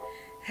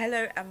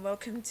Hello and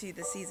welcome to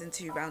the season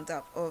 2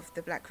 roundup of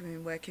the Black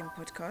Women Working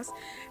podcast.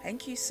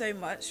 Thank you so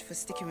much for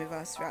sticking with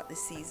us throughout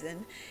this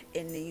season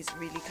in these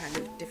really kind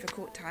of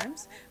difficult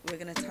times. We're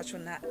going to touch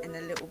on that in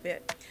a little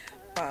bit.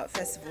 But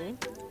first of all,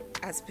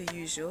 as per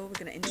usual,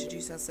 we're going to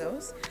introduce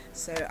ourselves.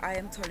 So I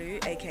am Tolu,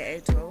 aka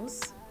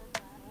Tolls.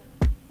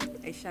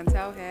 It's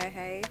Chantel here,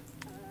 hey.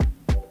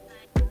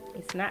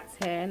 It's Nats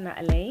here,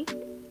 Natalie.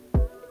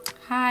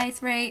 Hi, it's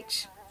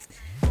Rach.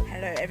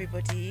 Hello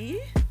everybody.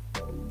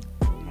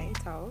 Hey,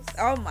 Tolls.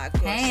 Oh my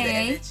gosh,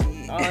 Hey. the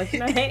energy. Oh, you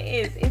know, it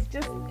is. It's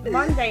just,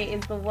 Monday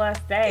is the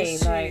worst day.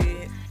 It's like,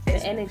 true.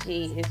 the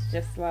energy is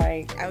just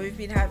like... And we've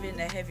been having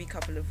a heavy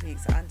couple of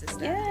weeks, I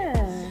understand.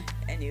 Yeah.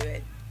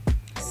 Anyway,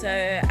 so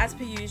as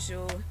per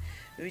usual,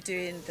 we're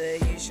doing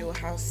the usual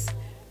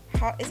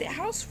is it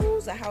house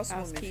rules or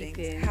housewarming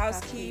things?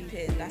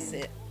 Housekeeping, that's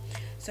it.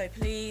 So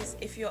please,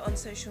 if you're on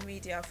social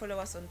media, follow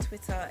us on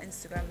Twitter,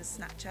 Instagram and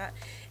Snapchat.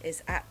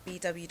 It's at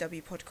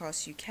BWW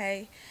Podcast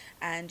UK,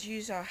 and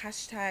use our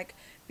hashtag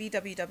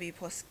BWW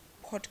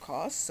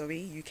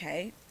Podcast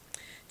UK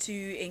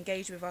to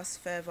engage with us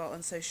further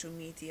on social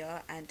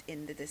media and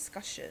in the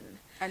discussion.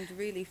 And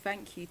really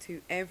thank you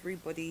to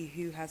everybody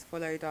who has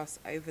followed us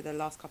over the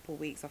last couple of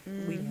weeks.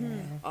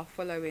 Our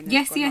following has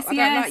Yes, gone yes, up. I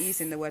don't like yes.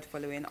 using the word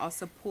following. Our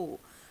support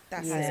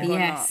That's has it. gone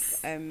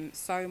Yes. up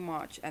so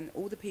much, and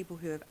all the people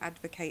who have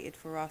advocated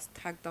for us,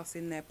 tagged us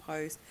in their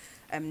post,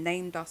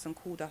 named us and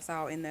called us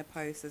out in their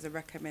post as a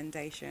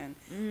recommendation.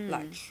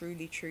 Like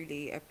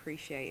truly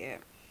appreciate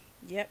it.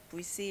 Yep,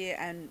 we see it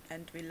and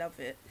we love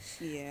it.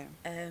 Yeah.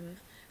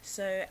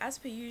 So as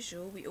per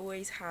usual, we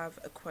always have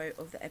a quote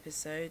of the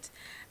episode,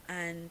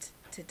 and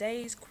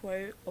today's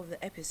quote of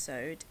the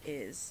episode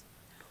is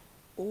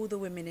 "All the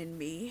women in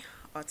me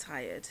are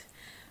tired"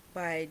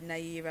 by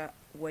Naira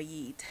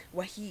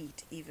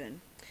Waheed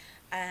even.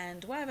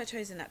 And why have I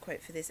chosen that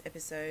quote for this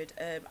episode?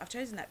 I've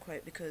chosen that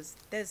quote because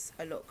there's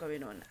a lot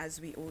going on, as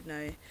we all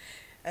know.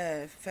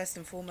 First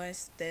and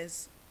foremost,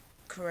 there's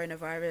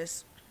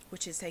coronavirus,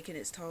 which is taking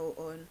its toll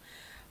on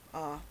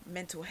our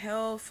mental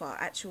health, our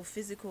actual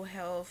physical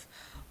health,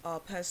 our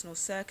personal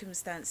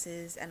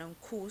circumstances, and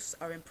of course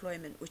our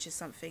employment, which is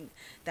something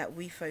that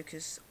we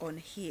focus on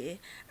here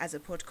as a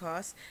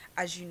podcast.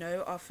 As you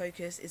know, our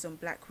focus is on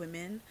Black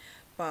women,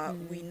 but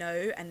we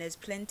know, and there's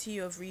plenty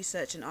of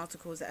research and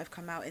articles that have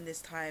come out in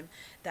this time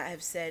that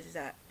have said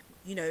that,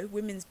 you know,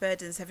 women's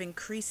burdens have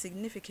increased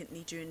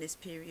significantly during this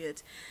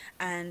period.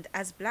 And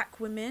as Black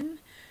women,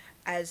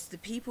 as the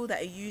people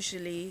that are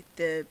usually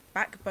the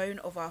backbone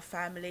of our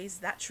families,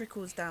 that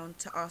trickles down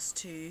to us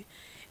too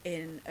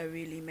in a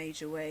really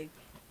major way.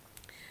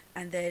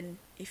 And then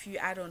if you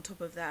add on top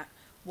of that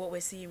what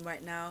we're seeing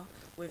right now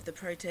with the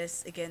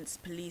protests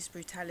against police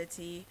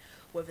brutality,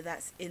 whether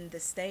that's in the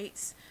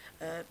States,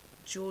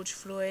 George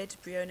Floyd,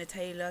 Breonna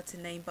Taylor,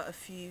 to name but a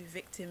few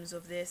victims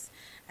of this,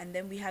 and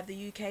then we have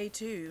the UK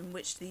too, in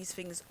which these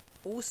things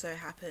also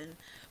happen.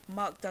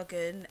 Mark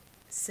Duggan,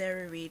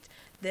 Sarah Reid,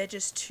 they're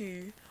just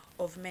two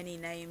of many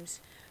names,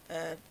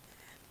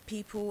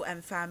 people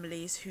and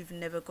families who've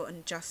never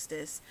gotten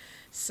justice.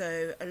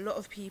 So a lot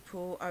of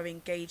people are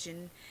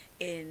engaging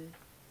in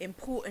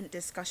important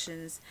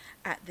discussions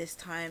at this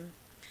time,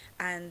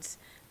 and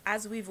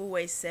as we've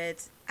always said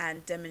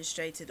and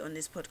demonstrated on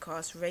this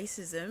podcast,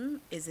 racism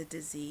is a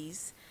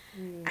disease,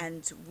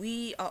 and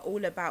we are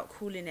all about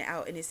calling it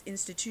out in its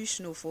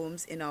institutional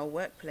forms in our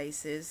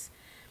workplaces,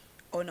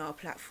 on our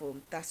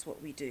platform. That's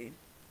what we do.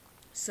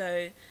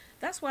 So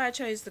that's why I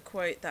chose the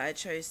quote that I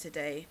chose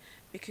today,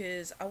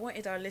 because I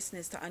wanted our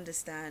listeners to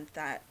understand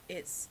that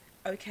it's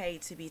okay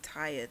to be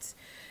tired,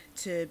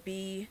 to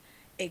be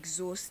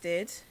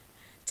exhausted,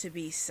 to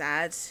be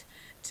sad,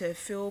 to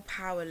feel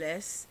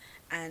powerless,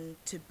 and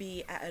to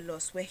be at a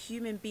loss. We're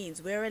human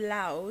beings. We're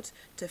allowed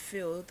to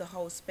feel the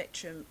whole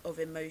spectrum of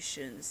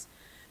emotions.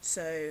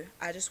 So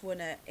I just want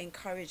to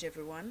encourage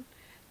everyone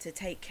to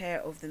take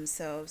care of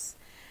themselves.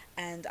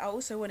 And I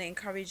also want to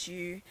encourage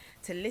you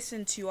to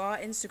listen to our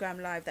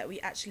Instagram live that we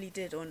actually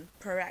did on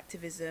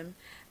proactivism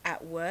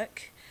at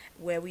work,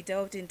 where we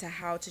delved into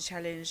how to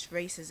challenge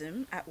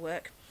racism at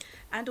work,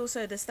 and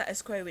also the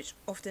status quo, which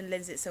often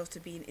lends itself to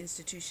being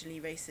institutionally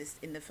racist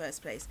in the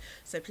first place.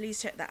 So please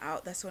check that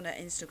out. That's on our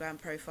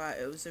Instagram profile.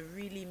 It was a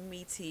really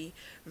meaty,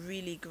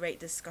 really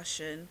great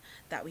discussion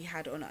that we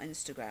had on our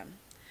Instagram.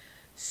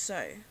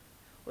 So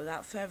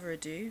without further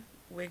ado,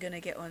 we're going to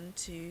get on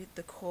to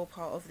the core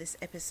part of this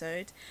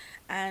episode.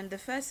 And the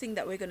first thing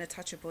that we're going to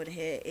touch upon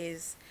here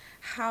is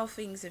how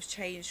things have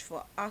changed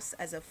for us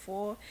as a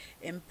four,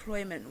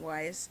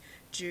 employment-wise,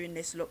 during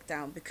this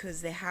lockdown,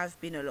 because there have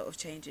been a lot of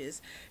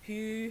changes.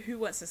 Who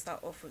wants to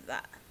start off with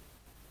that?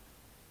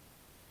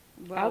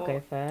 I'll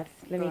go first.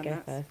 Let me on, go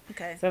Nats. first.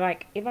 Okay. So,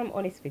 like, if I'm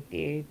honest with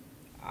you,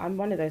 I'm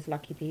one of those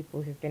lucky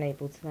people who've been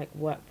able to, like,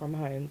 work from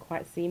home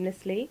quite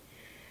seamlessly.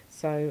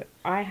 So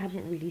I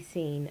haven't really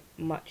seen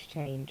much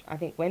change. I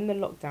think when the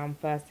lockdown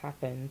first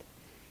happened,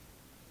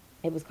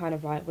 it was kind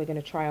of like, we're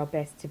going to try our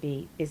best to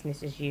be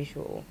business as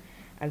usual.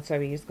 And so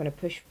we're just going to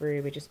push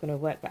through. We're just going to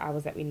work the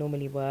hours that we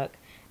normally work.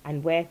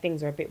 And where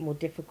things are a bit more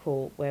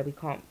difficult, where we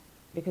can't,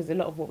 because a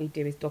lot of what we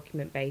do is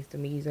document based,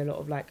 and we use a lot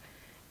of like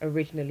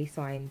originally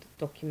signed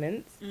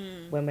documents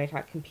when we're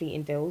like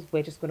completing deals,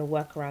 we're just going to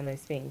work around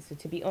those things. So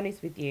to be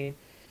honest with you,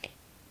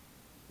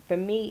 for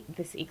me,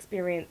 this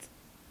experience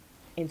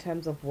in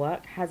terms of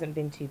work hasn't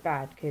been too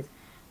bad because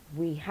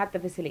we had the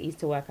facilities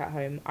to work at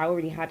home. I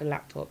already had a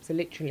laptop, so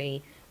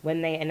literally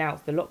when they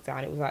announced the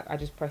lockdown, it was like I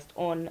just pressed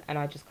on and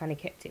I just kind of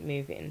kept it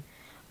moving.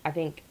 I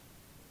think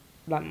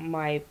like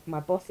my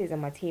bosses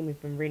and my team have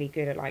been really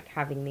good at like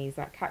having these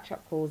like catch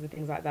up calls and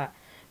things like that.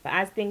 But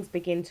as things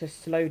begin to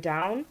slow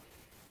down,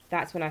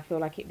 that's when I feel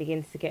like it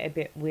begins to get a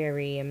bit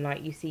weary, and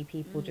like you see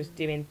people just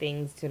doing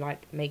things to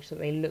like make sure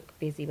they look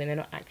busy when they're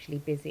not actually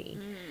busy.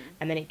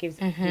 And then it gives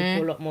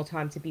people a lot more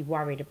time to be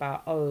worried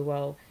about, oh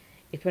well,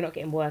 if we're not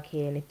getting work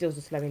in, if deals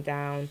are slowing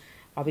down,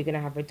 are we going to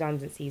have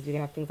redundancies, we're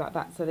going to have things like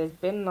that. So there's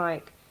been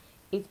like,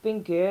 it's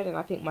been good, and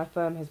I think my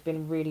firm has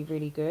been really,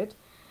 really good.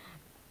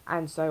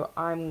 And so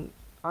I'm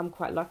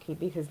quite lucky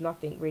because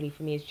nothing really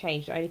for me has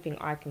changed. The only thing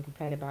I can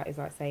complain about is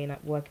like saying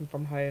like working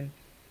from home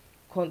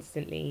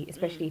constantly,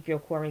 especially if you're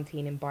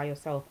quarantining by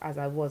yourself, as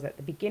I was at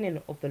the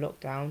beginning of the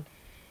lockdown.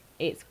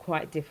 It's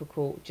quite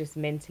difficult just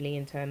mentally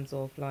in terms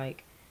of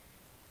like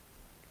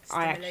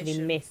I actually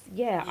miss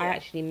I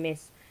actually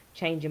miss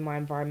changing my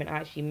environment. I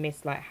actually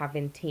miss like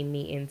having team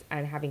meetings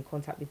and having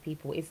contact with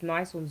people. It's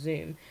nice on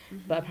Zoom,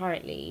 but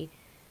apparently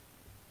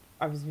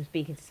I was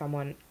speaking to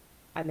someone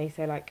and they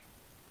say like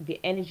the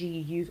energy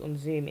you use on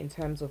Zoom in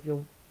terms of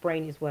your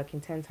brain is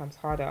working 10 times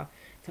harder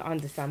to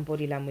understand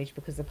body language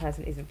because the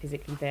person isn't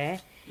physically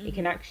there. It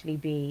can actually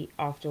be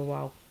after a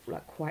while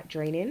like quite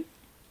draining,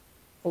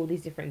 all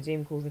these different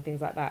Zoom calls and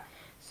things like that.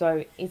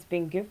 So it's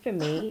been good for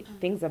me.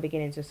 Things are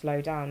beginning to slow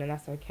down and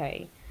that's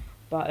okay.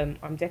 But I'm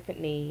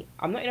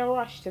not in a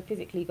rush to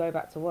physically go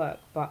back to work,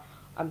 but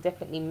I'm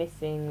definitely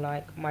missing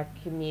like my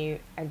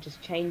commute and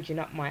just changing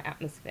up my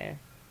atmosphere.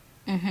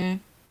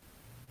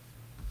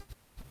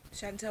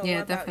 Chantel, Yeah,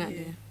 what about definitely.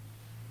 you?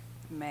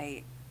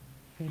 Mate.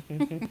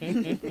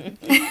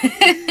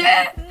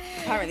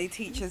 Apparently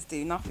teachers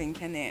do nothing,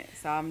 can it?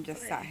 So I'm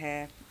just sat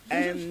here.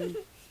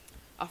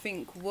 I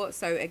think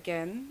so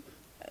again,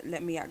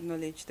 let me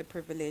acknowledge the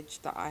privilege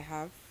that I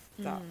have,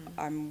 that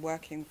I'm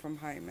working from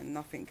home and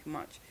nothing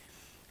much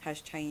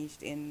has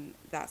changed in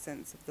that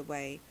sense of the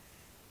way.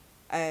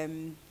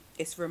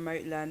 It's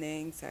remote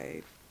learning,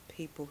 so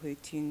people who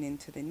tune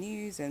into the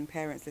news and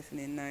parents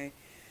listening know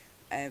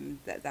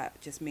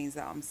that just means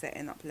that I'm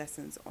setting up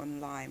lessons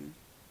online.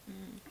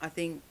 I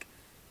think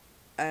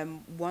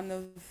one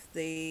of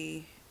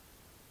the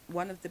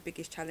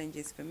biggest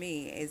challenges for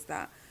me is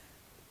that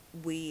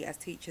we as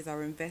teachers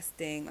are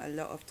investing a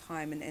lot of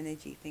time and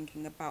energy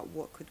thinking about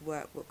what could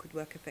work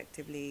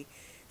effectively.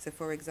 So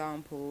for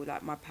example,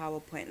 like my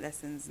PowerPoint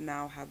lessons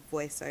now have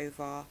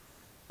voiceover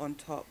on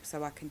top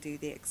so I can do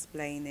the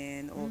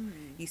explaining, or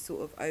you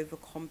sort of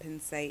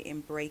overcompensate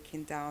in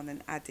breaking down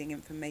and adding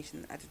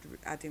information,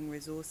 adding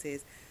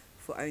resources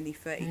for only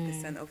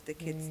 30% of the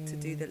kids to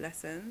do the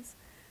lessons.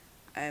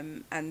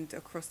 And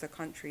across the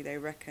country they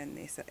reckon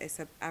it's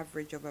an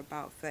average of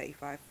about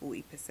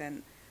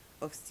 35-40%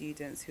 of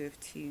students who have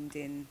tuned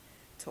in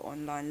to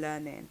online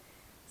learning.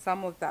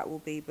 Some of that will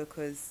be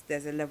because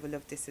there's a level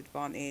of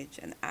disadvantage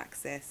and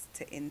access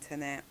to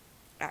internet,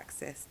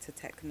 access to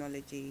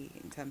technology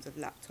in terms of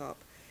laptop,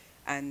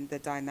 and the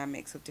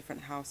dynamics of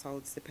different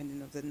households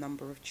depending on the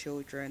number of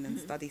children and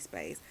study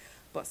space.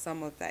 But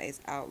some of that is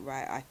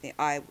outright,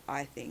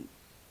 I think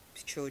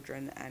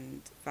children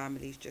and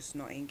families just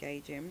not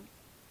engaging.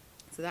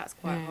 So that's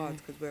quite hard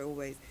because we're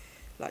always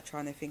like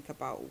trying to think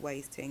about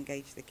ways to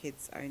engage the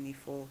kids only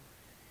for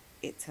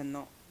it to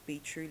not be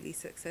truly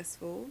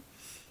successful.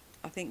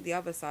 I think the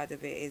other side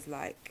of it is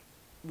like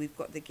we've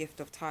got the gift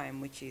of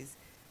time, which is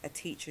a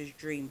teacher's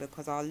dream,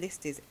 because our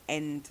list is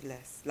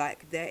endless.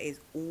 Like there is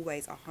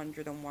always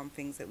 101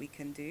 things that we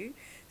can do.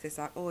 So it's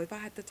like, oh, if I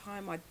had the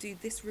time, I'd do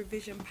this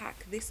revision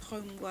pack, this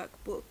homework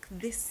book,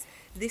 this.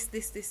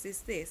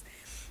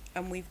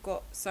 And we've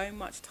got so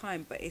much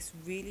time, but it's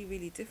really,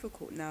 really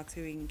difficult now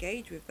to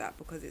engage with that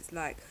because it's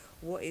like,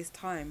 what is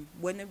time?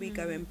 When are we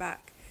going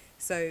back?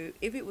 So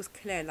if it was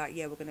clear, like,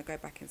 yeah, we're going to go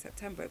back in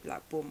September, it'd be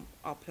like, boom,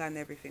 I'll plan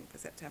everything for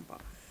September.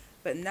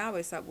 But now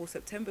it's like, well,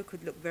 September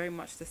could look very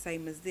much the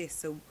same as this.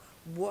 So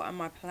what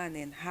am I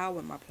planning? How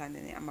am I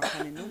planning it? Am I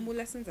planning normal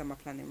lessons? Am I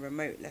planning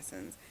remote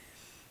lessons?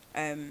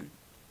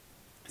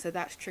 So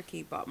that's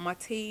tricky. But my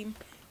team,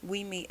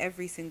 we meet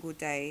every single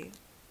day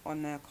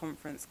on a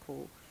conference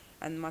call.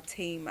 And my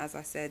team, as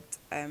I said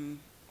on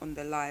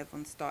the live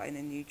on starting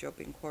a new job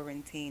in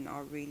quarantine,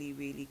 are really,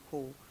 really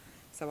cool.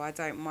 So I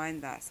don't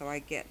mind that. So I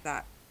get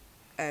that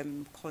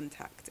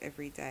contact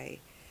every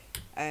day.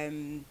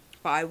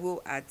 But I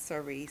will add,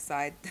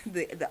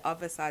 the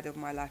other side of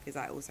my life is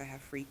I also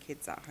have 3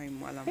 kids at home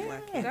while I'm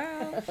working.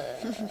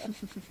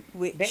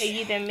 Which, Better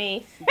you than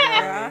me.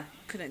 yeah,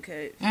 Couldn't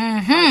cope.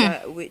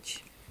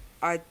 which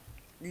I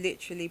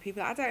literally,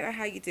 people, I don't know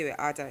how you do it.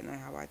 I don't know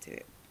how I do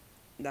it.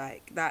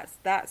 Like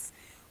that's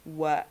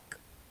work.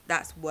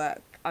 That's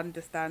work.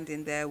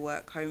 Understanding their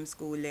work,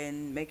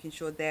 homeschooling, making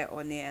sure they're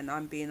on it and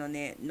I'm being on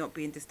it, not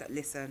being just that,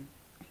 listen,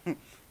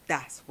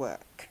 that's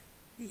work.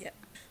 Yep.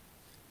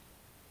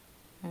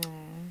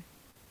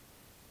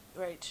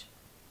 Right.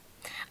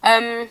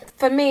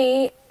 For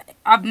me,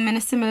 I'm in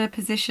a similar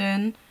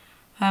position.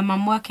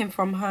 I'm working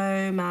from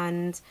home,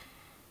 and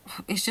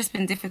it's just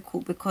been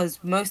difficult because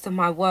most of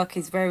my work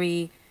is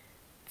very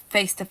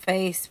face to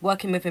face,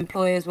 working with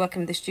employers,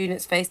 working with the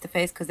students face to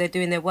face because they're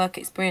doing their work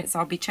experience.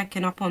 I'll be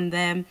checking up on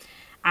them,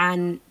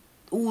 and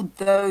all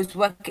those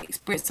work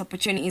experience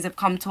opportunities have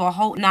come to a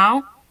halt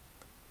now.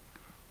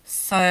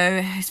 So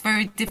it's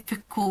very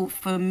difficult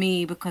for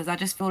me because I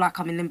just feel like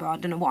I'm in limbo. I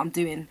don't know what I'm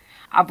doing.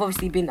 I've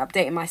obviously been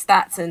updating my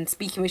stats and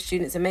speaking with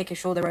students and making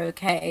sure they're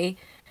okay,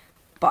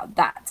 but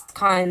that's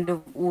kind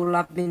of all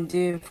I've been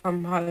doing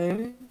from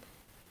home.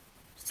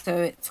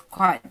 So it's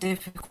quite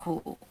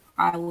difficult,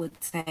 I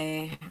would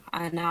say,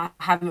 and I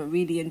haven't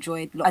really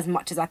enjoyed as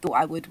much as I thought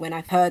I would when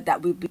I heard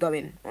that we'd be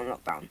going on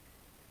lockdown.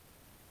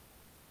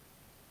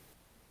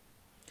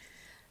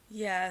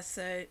 Yeah,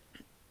 so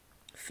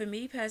for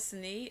me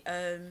personally,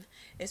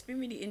 it's been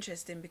really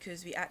interesting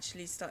because we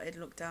actually started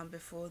lockdown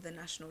before the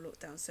national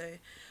lockdown. So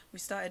we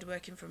started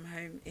working from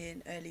home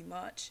in early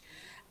March.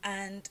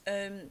 And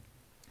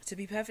to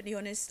be perfectly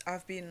honest,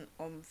 I've been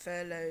on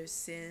furlough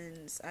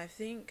since I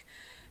think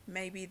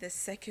maybe the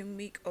second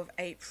week of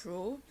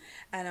April,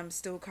 and I'm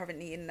still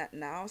currently in that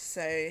now.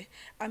 So,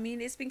 I mean,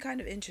 it's been kind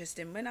of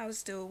interesting. When I was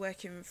still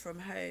working from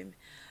home,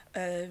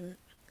 um,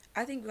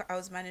 I think I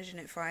was managing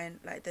it fine.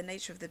 Like the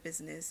nature of the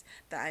business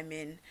that I'm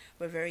in,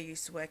 we're very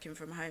used to working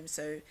from home.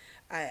 So,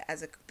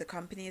 the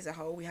company as a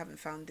whole, we haven't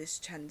found this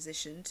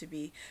transition to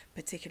be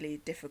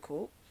particularly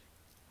difficult,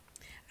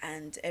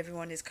 and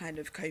everyone is kind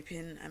of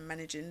coping and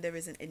managing. There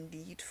isn't a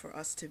need for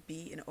us to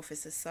be in an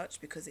office as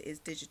such because it is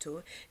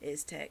digital, it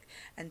is tech,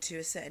 and to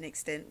a certain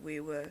extent,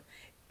 we were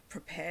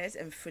prepared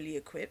and fully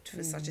equipped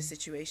for such a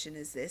situation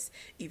as this,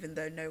 even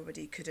though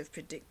nobody could have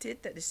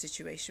predicted that this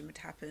situation would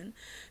happen.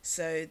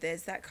 So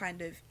there's that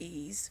kind of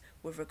ease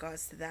with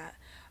regards to that.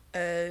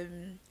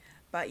 Um,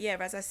 but yeah,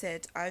 as I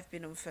said, I've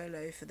been on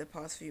furlough for the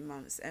past few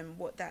months, and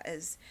what that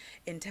has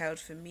entailed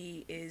for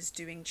me is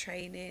doing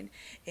training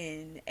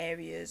in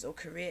areas or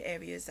career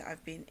areas that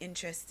I've been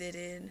interested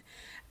in,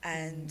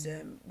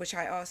 and which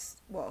I asked,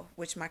 well,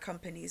 which my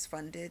company's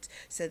funded,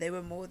 so they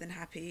were more than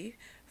happy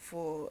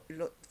for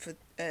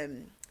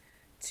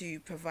to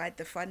provide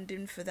the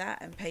funding for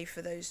that and pay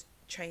for those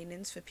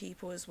trainings for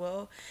people as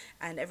well.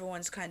 And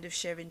everyone's kind of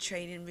sharing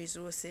training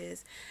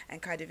resources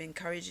and kind of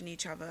encouraging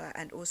each other.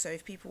 And also,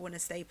 if people want to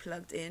stay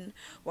plugged in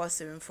whilst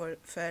they're in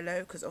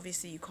furlough, because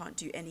obviously you can't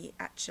do any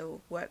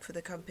actual work for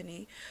the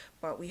company,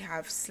 but we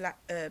have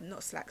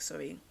not Slack,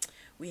 sorry,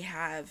 we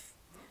have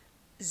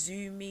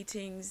Zoom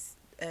meetings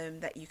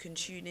that you can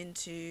tune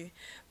into,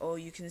 or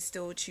you can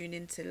still tune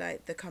into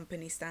like the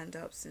company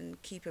stand-ups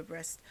and keep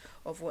abreast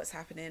of what's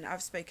happening.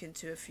 I've spoken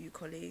to a few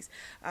colleagues.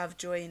 I've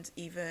joined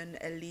even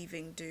a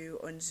leaving do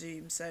on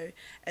Zoom. So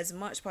as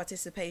much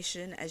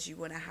participation as you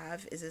want to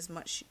have is as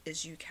much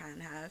as you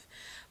can have.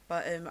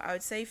 But I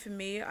would say for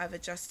me, I've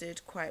adjusted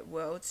quite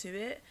well to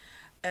it.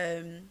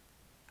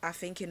 I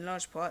think in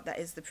large part that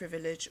is the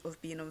privilege of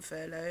being on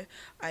furlough.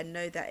 I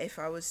know that if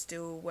I was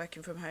still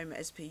working from home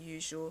as per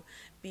usual,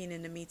 being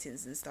in the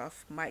meetings and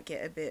stuff might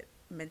get a bit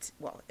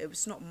well, it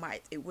was not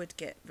might, it would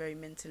get very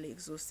mentally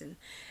exhausting,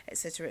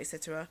 etc.,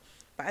 etc.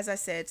 But as I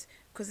said,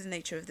 because of the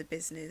nature of the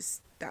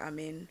business that I'm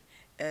in,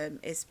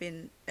 it's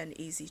been an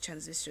easy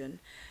transition.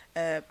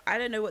 I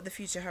don't know what the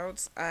future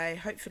holds.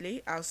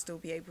 I'll still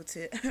be able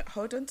to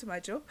hold on to my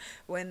job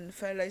when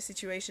furlough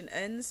situation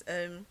ends.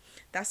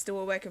 That's still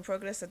a work in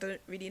progress. I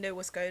don't really know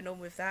what's going on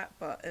with that,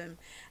 but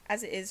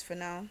as it is for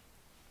now,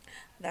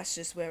 that's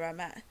just where I'm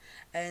at.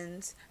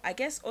 And I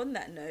guess on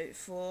that note,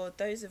 for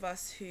those of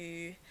us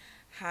who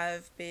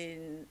have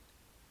been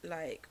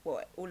like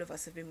what all of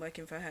us have been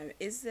working from home,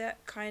 is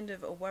that kind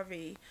of a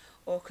worry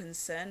or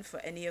concern for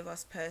any of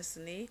us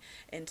personally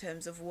in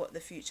terms of what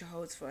the future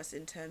holds for us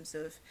in terms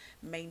of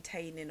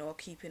maintaining or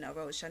keeping our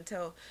roles?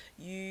 Chantel,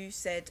 you've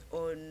said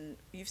on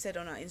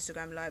our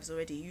Instagram lives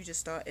already, you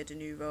just started a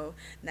new role.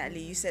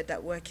 Natalie, you said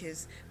that work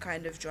is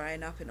kind of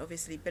drying up, and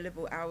obviously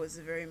billable hours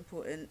are very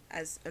important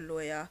as a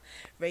lawyer.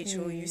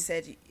 Rachel, you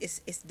said it's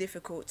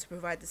difficult to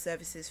provide the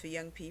services for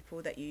young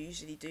people that you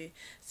usually do.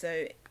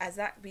 So has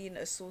that been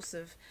a source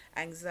of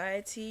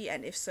anxiety,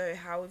 and if so,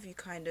 how have you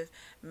kind of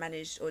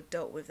managed or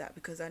dealt with that?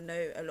 Because I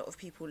know a lot of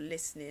people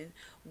listening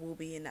will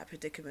be in that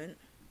predicament.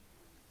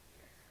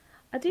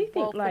 I do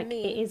Well, think for like it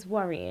me, is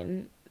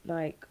worrying,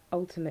 like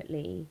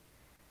ultimately,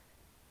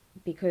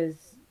 because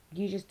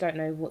you just don't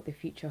know what the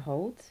future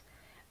holds.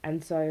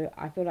 And so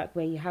I feel like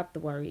where you have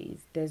the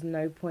worries, there's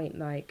no point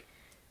like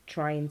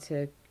trying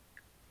to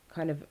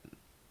kind of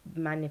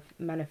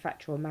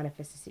manufacture or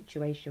manifest a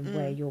situation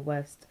where your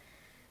worst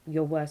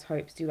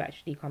hopes do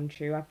actually come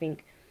true. I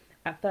think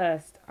at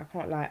first, I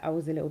can't lie, I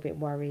was a little bit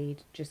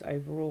worried just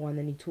overall, and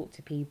then you talk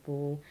to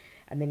people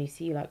and then you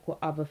see like what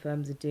other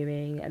firms are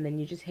doing, and then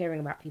you're just hearing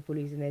about people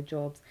losing their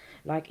jobs.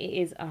 Like it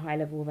is a high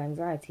level of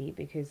anxiety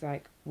because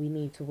like we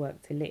need to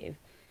work to live.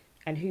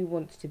 And who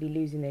wants to be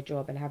losing their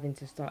job and having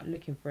to start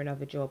looking for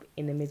another job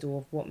in the middle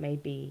of what may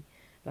be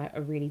like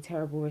a really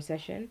terrible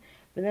recession?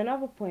 But then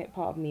another part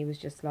of me was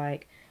just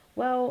like,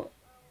 well,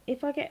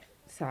 if I get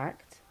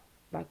sacked,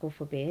 like God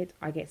forbid,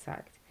 I get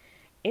sacked.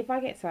 If I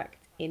get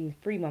sacked in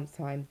 3 months'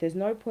 time, there's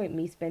no point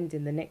me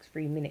spending the next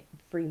 3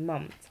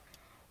 months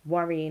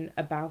worrying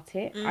about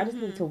it. I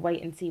just need to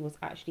wait and see what's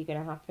actually going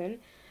to happen.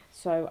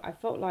 So I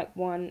felt like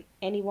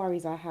any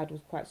worries I had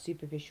was quite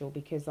superficial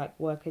because like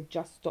work had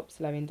just stopped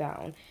slowing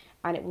down,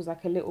 and it was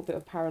like a little bit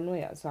of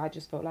paranoia. So I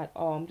just felt like,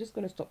 oh, I'm just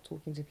going to stop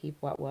talking to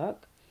people at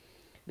work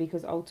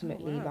because Oh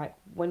ultimately, wow. like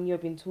when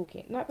you've been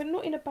talking, like, but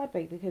not in a bad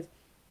way, because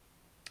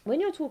when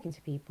you're talking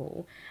to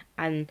people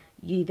and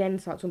you then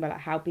start talking about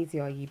like how busy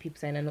are you, people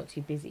saying they're not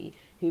too busy,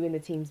 who in the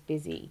team's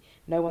busy,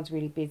 no one's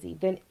really busy,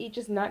 then it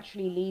just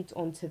naturally leads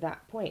on to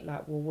that point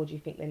like, well, what do you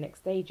think the next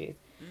stage is?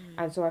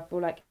 And so I feel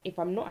like if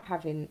I'm not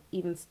having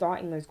even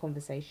starting those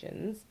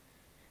conversations,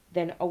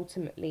 then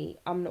ultimately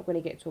I'm not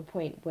going to get to a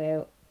point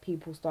where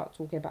people start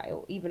talking about it,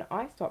 or even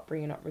I start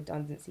bringing up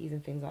redundancies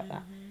and things like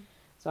that.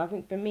 So I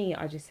think for me,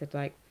 I just said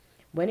like,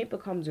 when it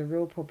becomes a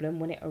real problem,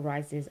 when it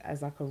arises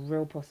as like a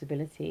real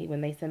possibility,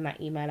 when they send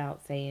that email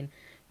out saying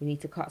we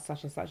need to cut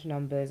such and such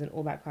numbers and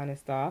all that kind of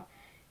stuff,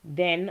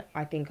 then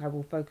I think I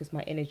will focus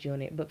my energy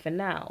on it. But for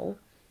now,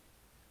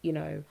 you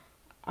know,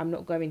 I'm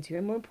not going to.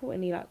 And more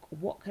importantly, like,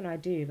 what can I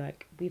do?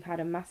 Like, we've had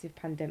a massive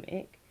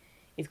pandemic.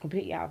 It's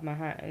completely out of my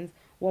hands.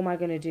 What am I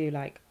going to do?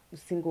 Like,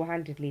 single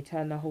handedly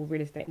turn the whole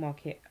real estate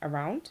market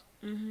around?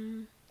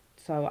 Mhm.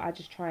 So I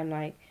just try and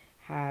like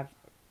have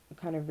a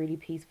kind of really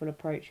peaceful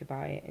approach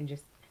about it and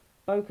just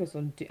focus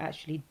on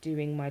actually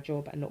doing my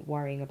job and not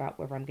worrying about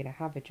whether I'm going to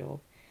have a job.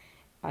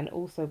 And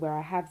also where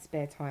I have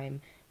spare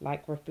time,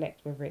 like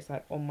reflect whether it's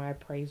like on my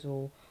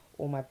appraisal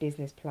or my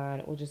business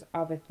plan or just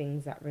other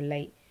things that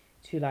relate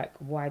to like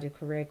wider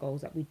career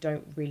goals that we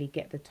don't really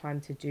get the time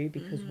to do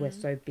because we're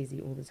Mhm. so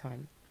busy all the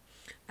time.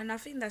 And I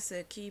think that's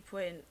a key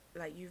point.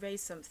 Like you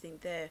raised something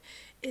there.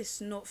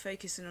 It's not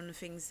focusing on the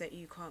things that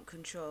you can't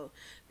control.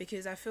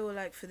 Because I feel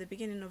like for the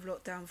beginning of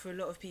lockdown, for a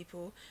lot of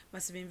people,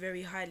 must have been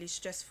very highly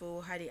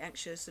stressful, highly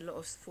anxious, a lot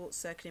of thoughts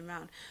circling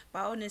around.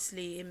 But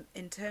honestly,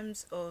 in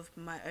terms of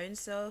my own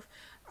self,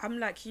 I'm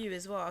like you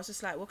as well. I was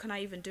just like, what can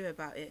I even do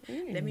about it?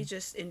 Let me Mm.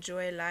 just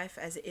enjoy life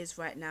as it is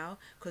right now,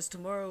 because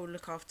tomorrow will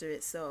look after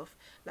itself.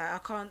 Like, I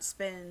can't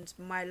spend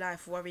my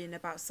life worrying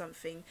about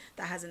something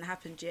that hasn't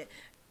happened yet.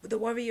 The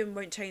worrying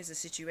won't change the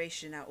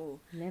situation at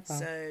all. Never.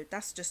 So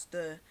that's just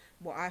the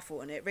what I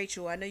thought on it.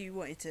 Rachel, I know you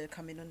wanted to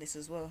come in on this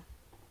as well.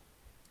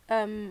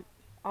 Um,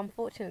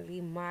 Unfortunately,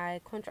 my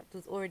contract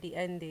was already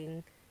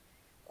ending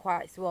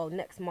quite well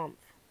next month.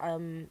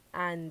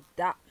 And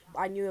that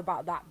I knew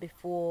about that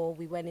before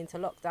we went into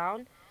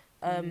lockdown.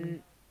 Mm.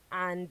 Um,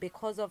 and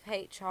because of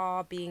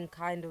HR being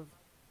kind of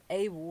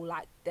able,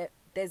 like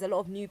there's a lot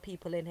of new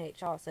people in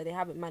HR, so they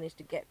haven't managed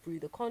to get through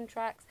the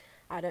contracts.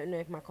 I don't know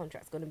if my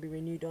contract's going to be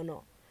renewed or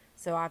not.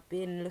 So I've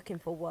been looking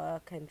for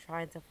work and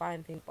trying to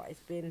find things, but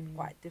it's been Mm.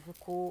 quite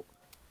difficult.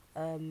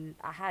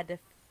 I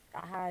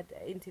had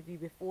an interview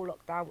before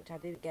lockdown, which I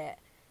didn't get,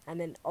 and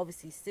then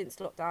obviously since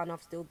lockdown,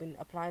 I've still been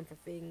applying for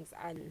things,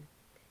 and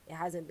it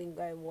hasn't been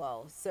going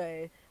well.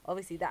 So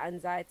obviously, that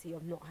anxiety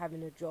of not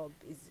having a job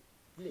is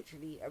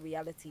literally a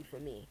reality for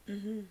me.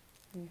 Mhm.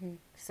 Mhm.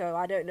 So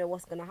I don't know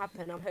what's gonna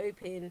happen. I'm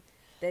hoping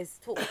there's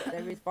talks that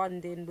there is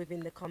funding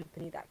within the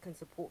company that can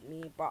support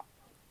me, but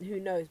who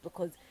knows?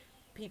 Because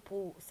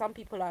some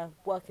people are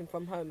working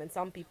from home, and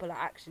some people are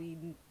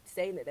actually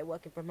saying that they're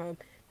working from home.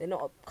 They're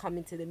not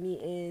coming to the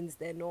meetings.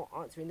 They're not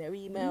answering their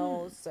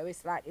emails. So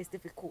it's like it's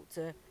difficult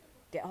to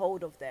get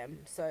hold of them.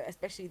 So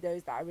especially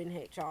those that are in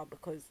HR,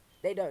 because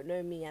they don't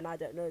know me and I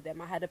don't know them.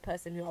 I had a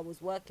person who I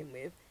was working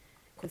with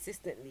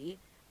consistently,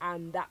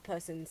 and that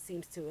person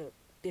seems to have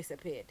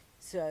disappeared.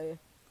 So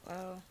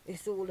Wow.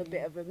 it's all a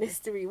bit of a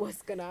mystery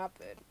what's gonna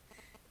happen.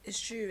 It's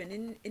true,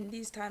 and in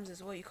these times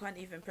as well, you can't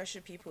even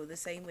pressure people the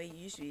same way you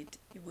usually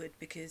you would,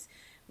 because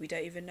we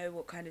don't even know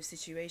what kind of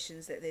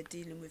situations that they're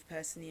dealing with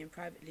personally and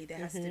privately. There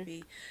has to Mhm.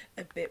 be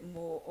a bit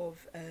more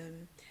of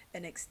an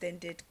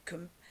extended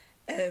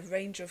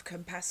range of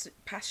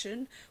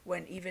compassion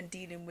when even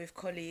dealing with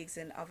colleagues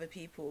and other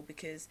people,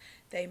 because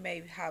they may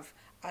have,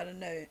 I don't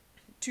know,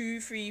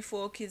 two, three,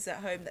 four kids at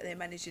home that they're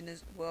managing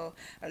as well,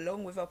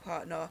 along with a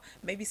partner.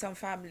 Maybe some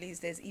families,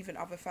 there's even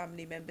other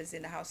family members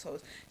in the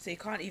household. So you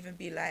can't even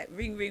be like,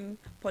 ring, ring,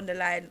 upon the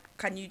line,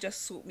 can you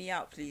just sort me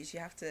out, please?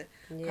 You have to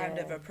kind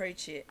of Yeah.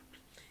 approach it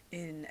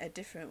in a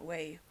different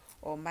way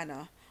or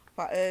manner.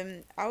 But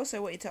I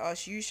also wanted to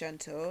ask you,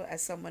 Chantal,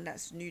 as someone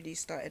that's newly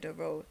started a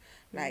role,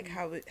 like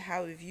Mm.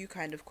 how have you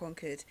kind of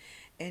conquered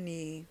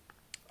any,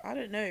 I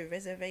don't know,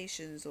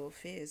 reservations or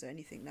fears or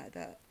anything like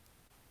that?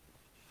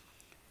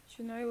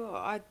 Do you know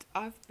what?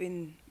 I've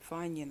been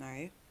fine, you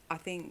know. I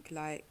think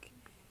like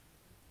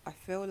I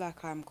feel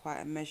like I'm quite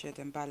a measured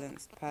and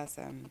balanced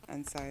person,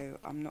 and so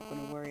I'm not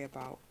going to worry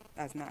about,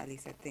 as Natalie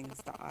said, things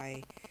that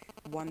I,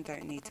 one,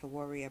 don't need to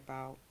worry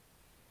about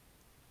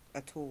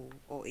at all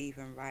or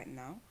even right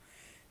now.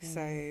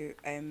 So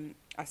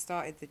I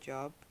started the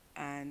job,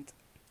 and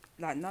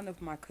like none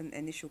of my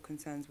initial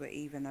concerns were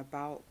even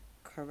about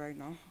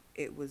corona.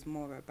 It was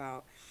more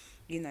about,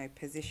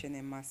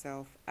 positioning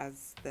myself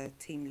as the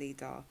team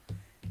leader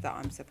that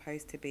I'm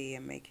supposed to be,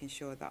 and making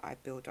sure that I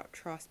build up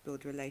trust,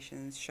 build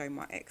relations, show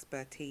my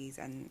expertise,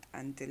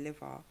 and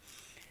deliver,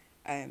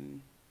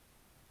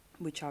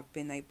 which I've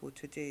been able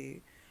to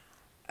do.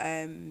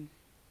 Um,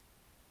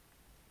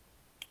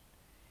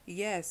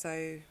 yeah,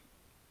 so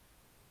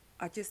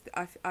I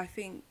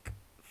think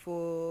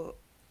for,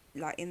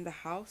 like, in the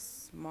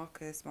house,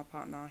 Marcus, my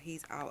partner,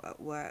 he's out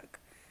at work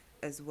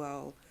as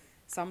well.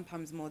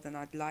 Sometimes more than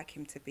I'd like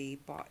him to be,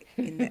 but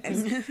in the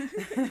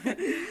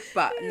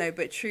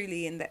but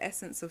truly in the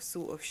essence of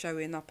sort of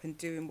showing up and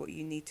doing what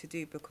you need to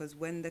do, because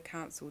when the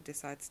council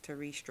decides to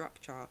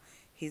restructure,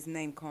 his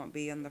name can't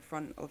be on the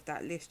front of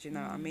that list. You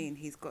know what I mean?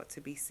 He's got to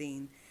be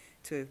seen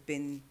to have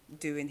been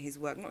doing his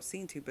work, not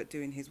seen to, but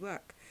doing his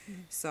work.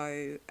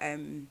 So,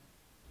 and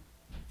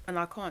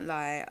I can't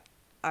lie,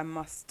 I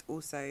must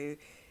also,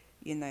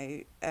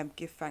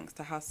 give thanks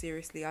to how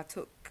seriously I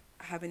took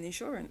having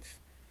insurance.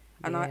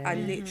 And I Yeah.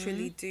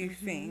 literally do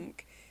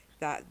think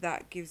that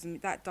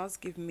does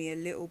give me a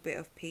little bit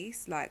of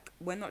peace. Like,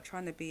 we're not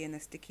trying to be in a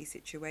sticky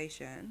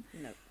situation,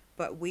 No.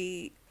 but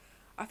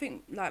I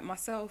think, like,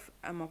 myself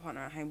and my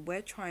partner at home,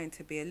 we're trying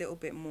to be a little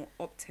bit more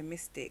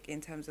optimistic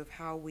in terms of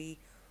how we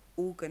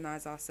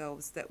organize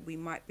ourselves, that we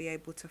might be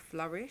able to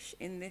flourish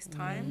in this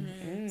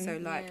time. So,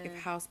 like, if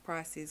house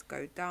prices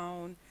go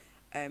down,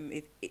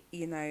 if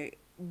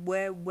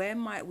where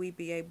might we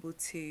be able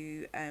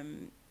to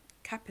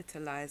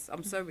capitalize,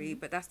 I'm sorry,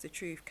 but that's the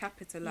truth,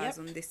 capitalize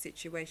Yep. on this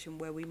situation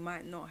where we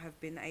might not have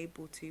been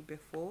able to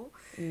before.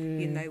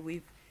 Mm.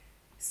 We've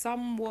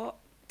somewhat,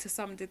 to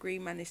some degree,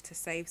 managed to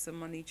save some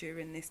money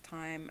during this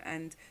time,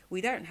 and we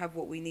don't have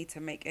what we need to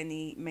make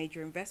any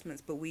major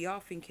investments, but we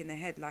are thinking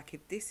ahead. Like,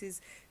 if this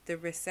is the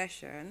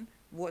recession,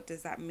 what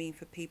does that mean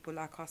for people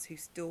like us who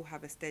still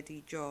have a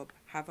steady job,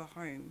 have a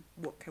home?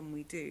 What can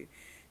we do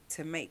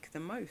to make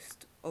the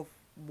most of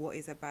what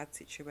is a bad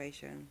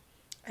situation?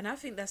 And I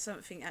think that's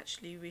something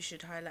actually we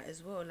should highlight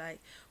as well. Like,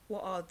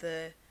 what are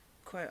the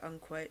quote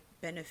unquote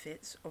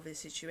benefits of this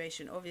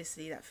situation?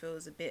 Obviously, that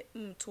feels a bit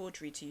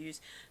tawdry to use,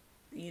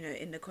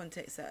 in the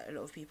context that a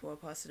lot of people are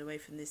passing away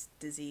from this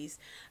disease,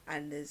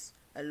 and there's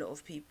a lot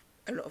of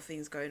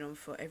things going on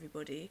for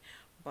everybody.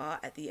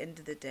 But at the end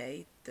of the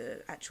day,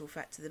 the actual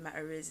fact of the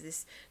matter is,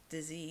 this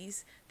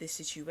disease, this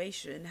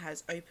situation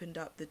has opened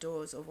up the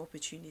doors of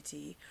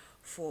opportunity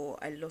for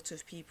a lot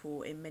of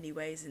people in many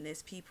ways, and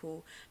there's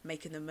people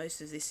making the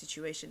most of this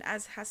situation,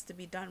 as has to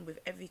be done with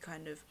every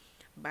kind of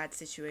bad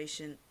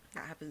situation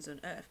that happens on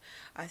earth.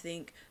 I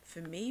think for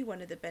me,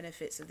 one of the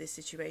benefits of this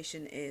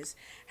situation is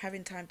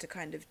having time to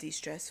kind of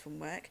de-stress from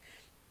work.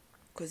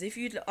 Because if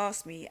you'd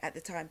asked me at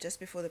the time, just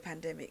before the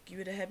pandemic, you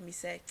would have heard me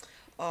say,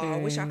 oh, I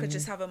wish I could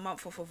just have a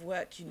month off of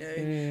work,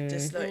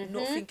 just like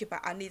not think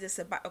about, I need a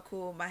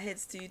sabbatical, my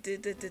head's too da.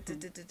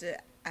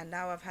 And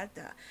now I've had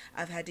that.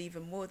 I've had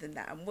even more than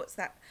that. And what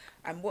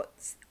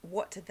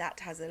that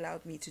has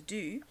allowed me to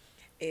do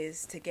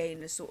is to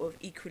gain a sort of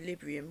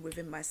equilibrium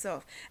within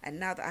myself. And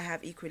now that I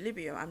have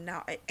equilibrium, I'm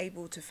now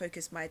able to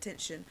focus my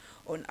attention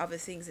on other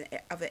things and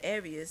other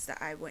areas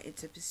that I wanted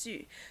to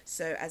pursue.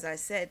 So as I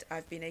said,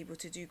 I've been able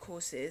to do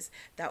courses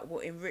that will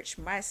enrich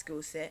my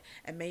skill set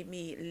and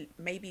maybe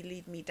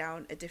lead me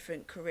down a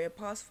different career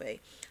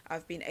pathway.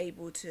 I've been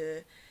able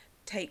to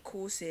take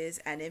courses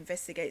and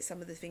investigate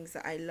some of the things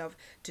that I love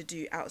to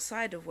do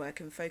outside of work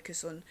and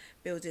focus on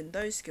building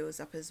those skills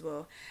up as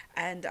well.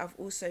 And I've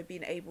also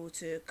been able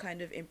to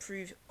kind of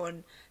improve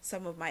on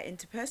some of my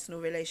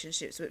interpersonal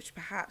relationships, which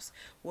perhaps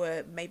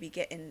were maybe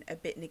getting a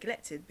bit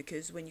neglected,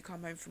 because when you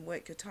come home from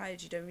work, you're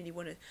tired, you don't really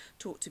want to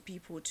talk to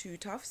people too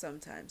tough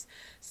sometimes.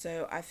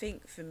 So I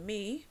think for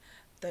me,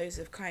 those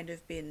have kind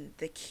of been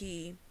the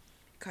key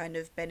kind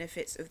of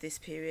benefits of this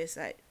period,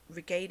 like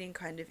regaining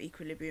kind of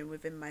equilibrium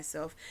within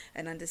myself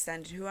and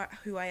understanding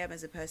who I am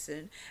as a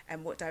person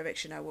and what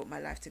direction I want my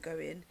life to go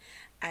in,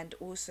 and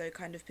also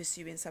kind of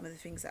pursuing some of the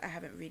things that I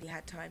haven't really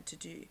had time to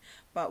do.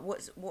 But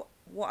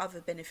what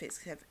other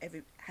benefits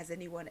has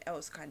anyone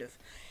else kind of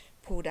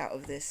pulled out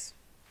of this?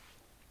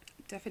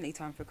 Definitely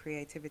time for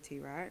creativity,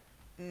 right?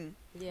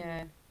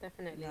 Yeah,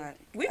 definitely. Like,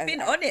 We've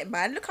been on it,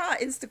 man. Look at our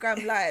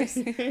Instagram lives.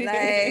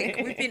 Like,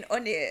 we've been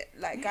on it.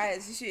 Like,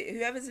 guys,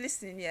 whoever's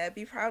listening, yeah,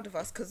 be proud of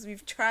us, because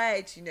we've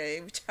tried,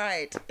 we've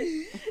tried.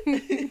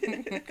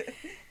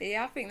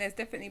 Yeah, I think there's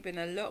definitely been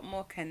a lot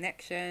more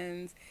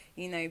connections,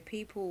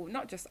 people,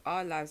 not just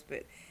our lives,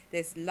 but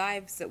there's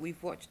lives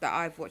that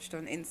I've watched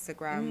on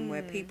Instagram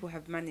where people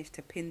have managed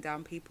to pin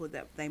down people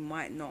that they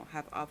might not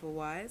have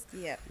otherwise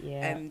Yeah.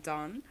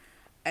 done.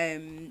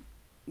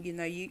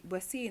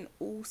 We're seeing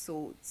all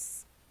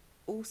sorts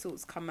all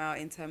sorts come out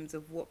in terms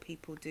of what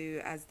people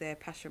do as their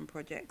passion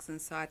projects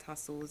and side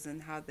hustles,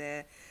 and how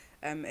they're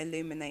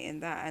illuminating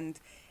that. And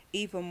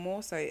even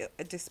more so,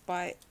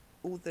 despite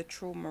all the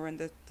trauma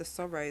and the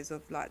sorrows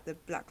of like the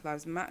Black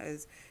Lives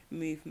Matters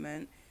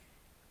movement,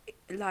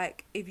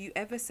 like, if you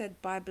ever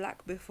said "Buy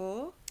Black"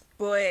 before,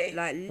 Boy,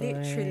 like,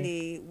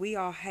 literally, we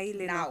are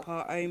hailing Now. up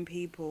our own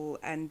people,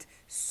 and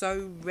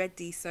so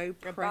ready, so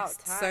About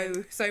pressed,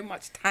 time. so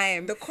much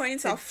time. the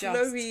coins to are just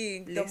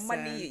flowing. The listen.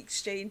 money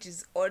exchange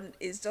is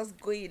just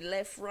going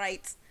left,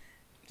 right,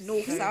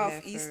 north, So south,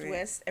 here for east, it.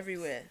 west,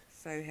 everywhere.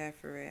 So here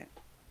for it.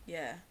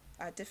 Yeah,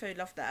 I definitely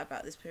love that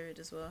about this period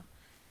as well.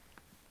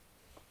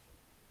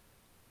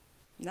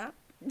 Nah.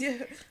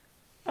 Yeah.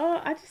 Oh,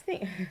 I just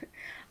think,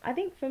 I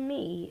think for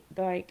me,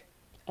 like,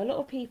 a lot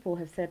of people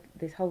have said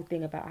this whole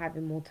thing about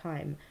having more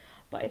time.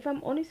 But if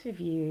I'm honest with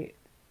you,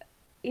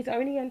 it's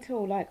only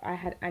until, like, I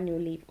had annual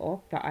leave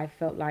off that I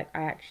felt like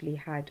I actually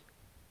had,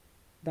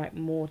 like,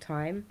 more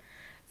time.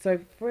 So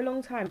for a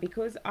long time,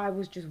 because I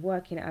was just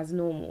working as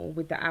normal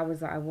with the hours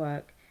that I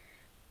work,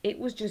 it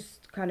was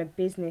just kind of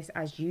business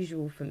as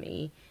usual for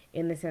me,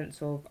 in the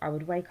sense of I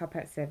would wake up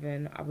at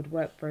 7, I would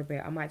work for a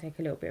bit, I might take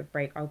a little bit of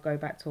break, I'll go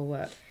back to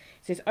work.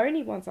 So it's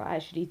only once I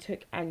actually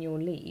took annual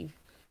leave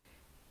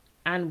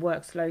and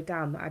work slowed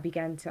down that I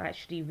began to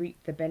actually reap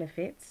the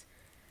benefits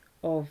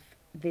of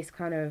this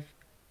kind of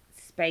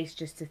space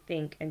just to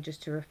think and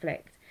just to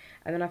reflect.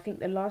 And then I think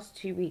the last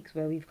 2 weeks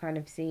where we've kind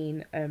of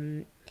seen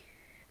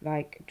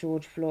like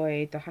George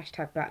Floyd, the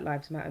hashtag Black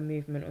Lives Matter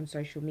movement on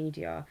social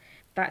media,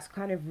 that's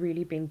kind of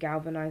really been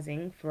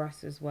galvanizing for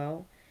us as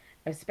well,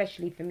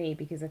 especially for me,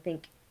 because I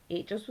think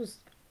it just was,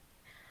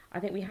 I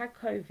think we had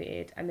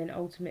COVID, and then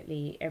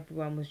ultimately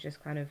everyone was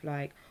just kind of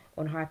like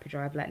on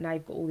hyperdrive. Like, now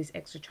you've got all this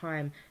extra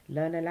time,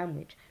 learn a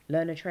language,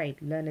 learn a trade,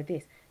 learn a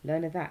this,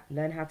 learn a that,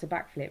 learn how to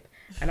backflip.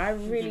 And I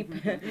really,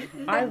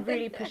 I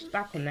really pushed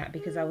back on that,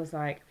 because I was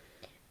like,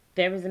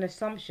 there is an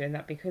assumption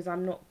that because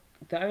I'm not,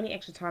 the only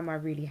extra time I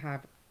really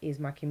have is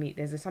my commute.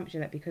 There's an assumption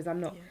that because I'm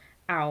not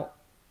out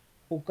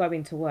or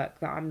going to work,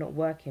 that I'm not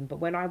working. But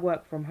when I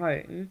work from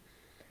home,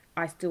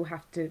 I still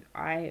have to,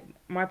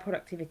 my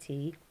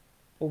productivity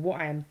or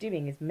what I am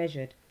doing is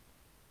measured.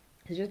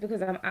 So just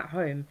because I'm at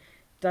home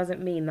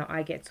doesn't mean that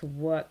I get to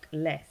work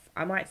less.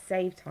 I might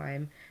save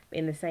time, but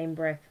in the same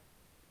breath,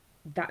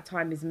 that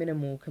time is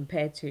minimal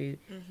compared to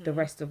the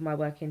rest of my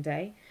working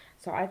day.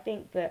 So I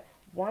think that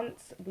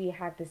once we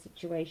had the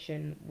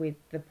situation with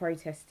the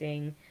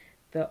protesting,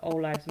 the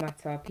All Lives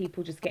Matter,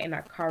 people just getting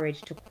that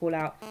courage to call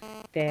out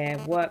their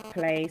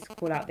workplace,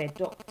 call out their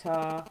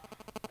doctor,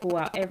 call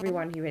out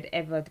everyone who had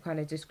ever kind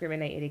of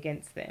discriminated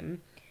against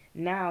them.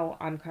 Now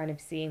I'm kind of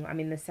seeing,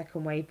 I'm in the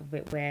second wave of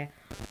it, where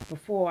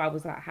before I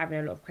was like having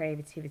a lot of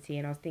creativity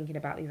and I was thinking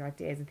about these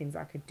ideas and things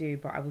I could do,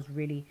 but I didn't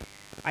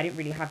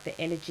really have the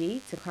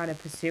energy to kind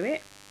of pursue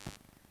it.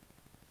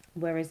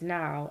 Whereas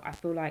now I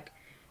feel like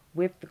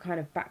with the kind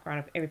of background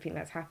of everything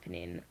that's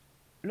happening,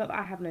 not that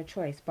I have no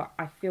choice, but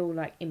I feel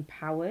like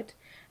empowered,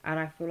 and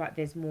I feel like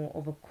there's more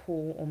of a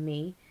call on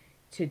me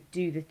to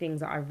do the things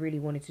that I really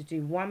wanted to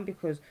do. One,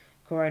 because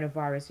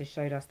coronavirus has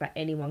showed us that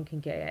anyone can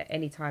get it at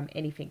any time,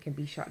 anything can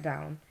be shut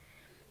down.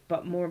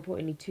 But more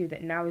importantly too,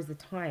 that now is the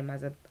time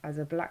as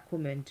a black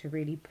woman to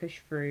really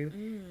push through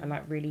and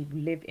like really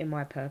live in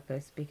my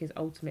purpose, because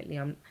ultimately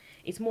I'm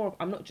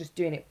not just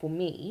doing it for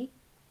me,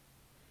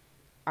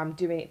 I'm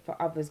doing it for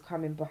others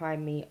coming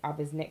behind me,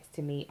 others next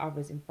to me,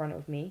 others in front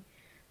of me.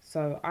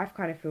 So I've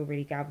kind of feel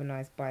really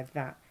galvanized by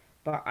that.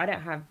 But I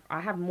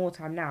have more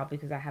time now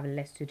because I have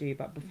less to do.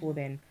 But before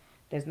then,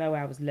 there's no way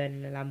I was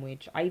learning a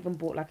language. I even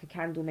bought like a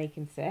candle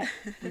making set.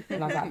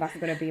 And I was like, that's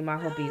going to be my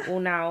hobby. All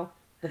now,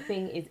 the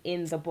thing is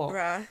in the box.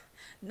 Bruh.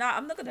 No,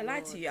 I'm not gonna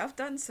lie to you. I've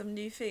done some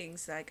new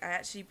things. Like, I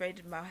actually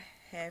braided my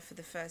hair for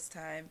the first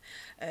time.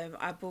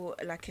 I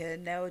bought like a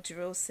nail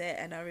drill set,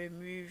 and I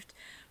removed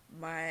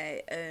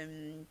my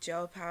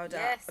gel powder.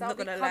 Yes, I'm I'll not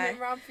be gonna coming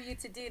lie. round for you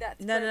to do that.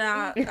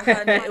 No,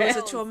 for me. it was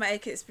a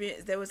traumatic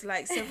experience. There was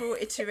like several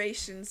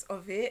iterations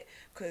of it,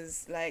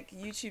 because like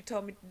YouTube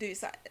told me to do it.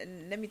 So,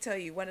 and let me tell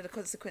you, one of the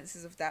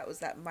consequences of that was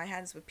that my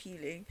hands were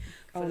peeling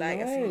for like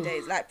a few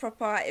days. Like,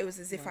 proper, it was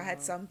as if I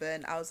had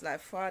sunburn. I was like,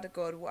 Father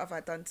God, what have I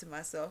done to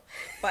myself?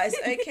 But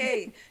it's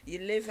okay. You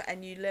live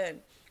and you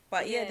learn.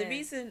 But yeah, the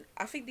reason,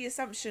 I think the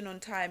assumption on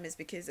time is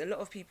because a lot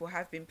of people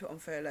have been put on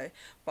furlough,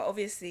 but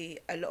obviously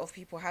a lot of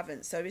people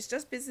haven't. So it's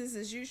just business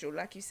as usual,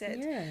 like you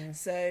said. Yeah.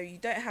 So you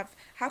don't have,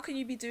 how can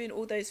you be doing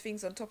all those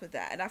things on top of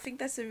that? And I think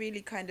that's a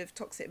really kind of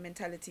toxic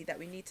mentality that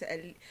we need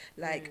to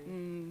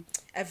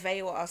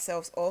avail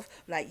ourselves of.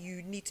 Like,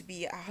 you need to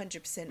be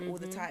 100% all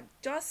the time.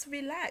 Just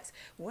relax.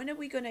 When are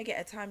we going to get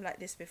a time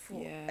like this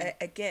before?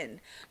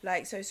 Again?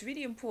 Like, so it's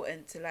really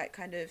important to like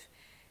kind of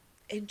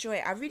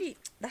enjoy it.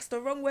 That's the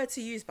wrong word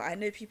to use, but I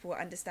know people will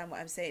understand what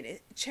I'm saying.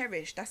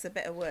 Cherish, that's a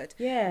better word.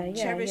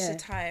 Cherish the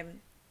time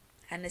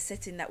and the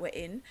setting that we're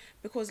in,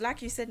 because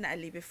like you said,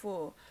 Natalie,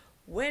 before,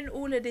 when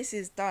all of this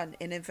is done,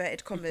 in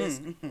inverted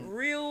commas,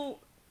 real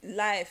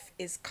life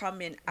is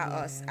coming at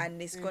us,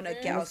 and it's gonna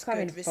get us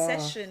good.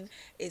 Recession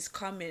is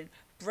coming,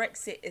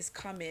 Brexit is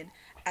coming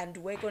and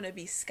we're going to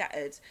be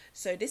scattered.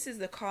 So this is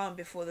the calm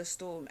before the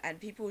storm, and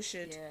people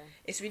should, Yeah.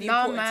 it's really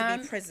Nah, important to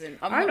man. be present.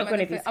 I'm not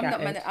gonna be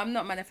I'm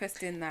not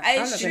manifesting that. I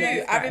I'm not gonna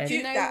be I scattered. rebuke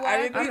You know that. what? I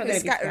I'm rebuke not the gonna be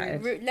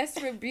scattering. scattered.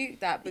 Let's rebuke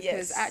that,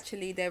 because Yes.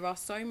 actually there are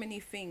so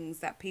many things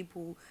that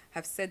people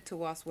have said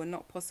to us were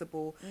not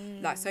possible.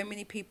 Like, so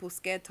many people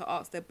scared to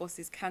ask their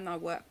bosses, can I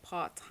work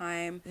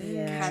part-time?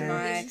 Yeah. Can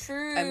I It's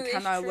true, can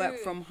it's I work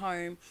true. from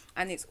home?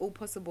 And it's all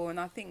possible. And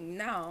I think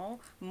now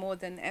more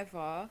than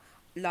ever,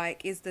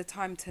 like, is the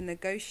time to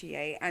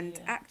negotiate. And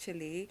Yeah.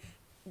 actually,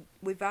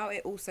 without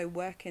it also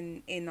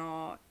working in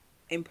our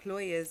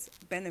employer's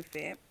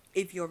benefit,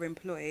 if you're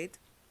employed,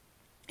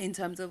 in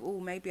terms of, oh,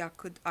 maybe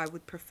I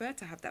would prefer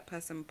to have that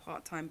person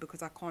part-time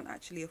because I can't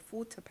actually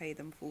afford to pay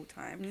them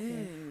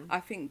full-time. I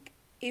think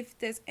if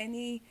there's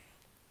any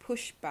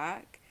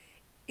pushback,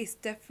 it's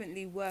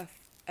definitely worth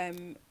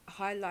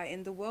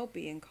highlighting the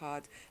well-being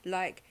card.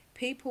 Like,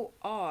 people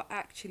are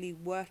actually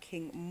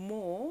working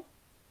more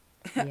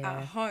Yeah.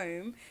 at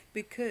home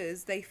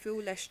because they feel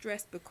less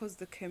stressed, because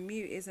the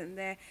commute isn't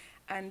there.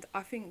 And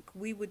I think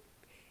we would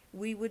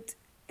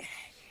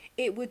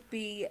it would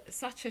be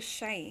such a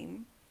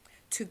shame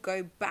to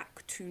go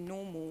back to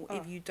normal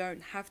if you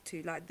don't have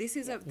to. Like, this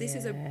is a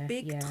Yeah,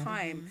 big yeah.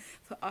 time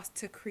for us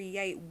to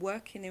create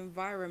working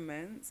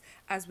environments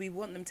as we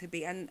want them to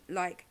be. And,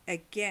 like,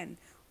 again,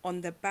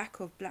 on the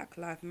back of Black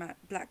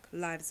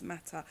Lives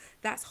Matter,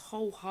 that's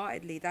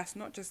wholeheartedly, that's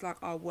not just like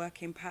our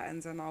working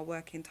patterns and our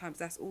working times,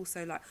 that's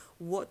also like,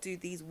 what do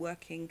these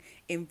working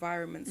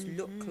environments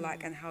look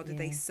like, and how do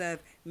they Yeah.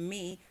 serve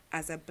me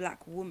as a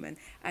Black woman?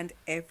 And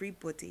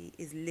everybody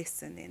is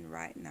listening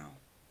right now.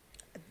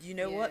 You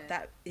know Yeah. what?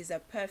 That is a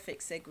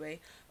perfect segue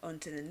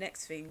onto the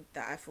next thing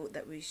that I thought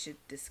that we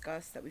should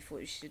discuss,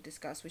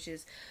 which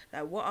is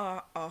like, what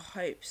are our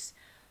hopes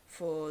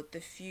for the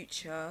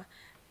future,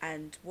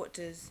 and what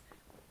does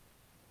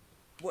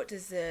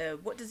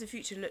the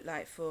future look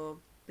like for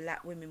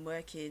Black women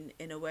working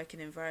in a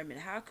working environment?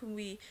 How can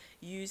we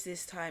use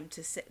this time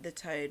to set the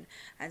tone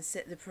and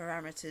set the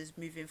parameters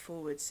moving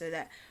forward, so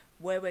that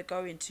where we're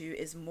going to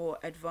is more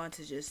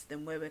advantageous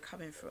than where we're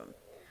coming from?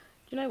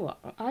 Do you know what?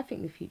 I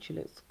think the future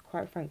looks,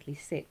 quite frankly,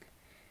 sick,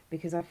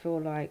 because I feel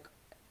like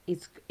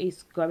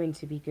it's going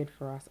to be good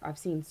for us. I've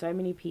seen so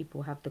many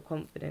people have the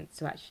confidence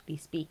to actually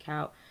speak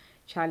out,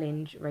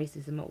 challenge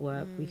racism at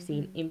work. We've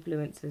seen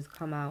influencers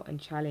come out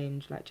and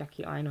challenge, like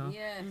Jackie Aina,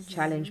 Yes.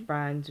 challenge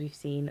brands. We've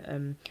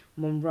seen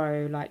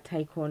Monroe like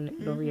take on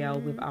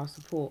L'Oreal with our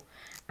support.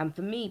 And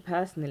for me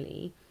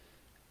personally,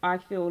 I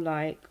feel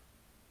like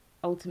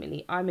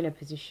ultimately I'm in a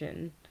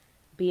position,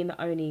 being the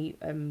only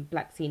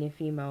Black senior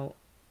female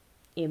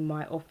in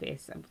my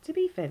office. And to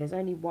be fair, there's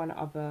only one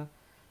other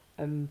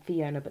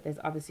Fiona, but there's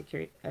other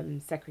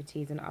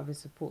secretaries and other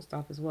support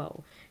staff as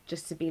well.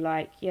 Just to be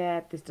like,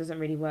 yeah, this doesn't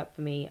really work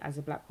for me as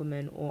a Black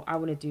woman, or I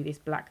want to do this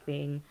Black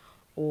thing,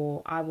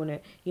 or I want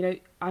to,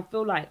 I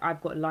feel like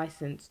I've got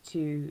license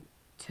to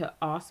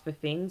ask for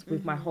things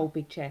with my whole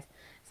big chest.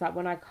 It's like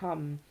when I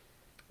come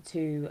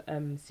to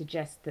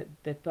suggest that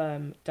the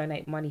firm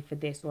donate money for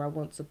this, or I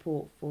want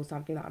support for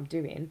something that I'm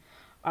doing,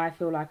 I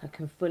feel like I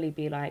can fully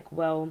be like,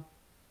 well,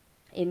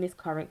 in this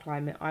current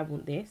climate, I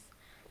want this,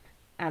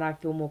 and I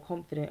feel more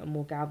confident and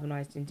more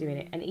galvanized in doing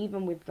it. And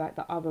even with like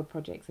the other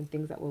projects and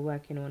things that we're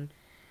working on,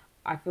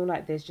 I feel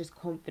like there's just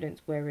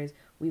confidence, whereas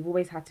we've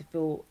always had to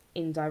feel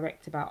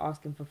indirect about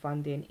asking for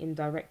funding,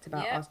 indirect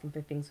about Yep. asking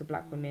for things for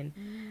Black women.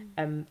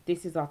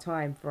 This is our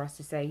time for us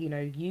to say,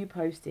 you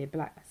posted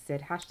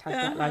said hashtag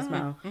Black Lives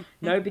Matter.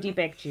 Nobody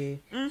begged you.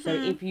 So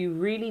if you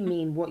really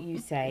mean what you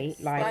say,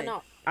 like, Stand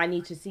up. I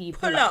need to see you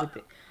pull Pull up up.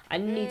 with it. I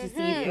need to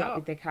see you pull up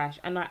with the cash.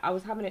 And like, I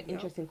was having an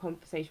interesting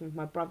conversation with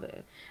my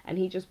brother, and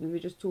we were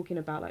just talking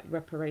about like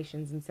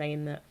reparations, and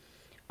saying that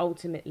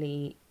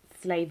ultimately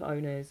slave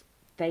owners,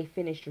 they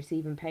finished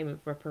receiving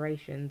payment for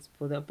reparations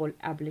for the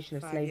abolition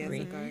of 5 years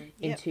slavery ago.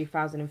 in Yep.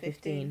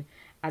 2015,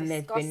 and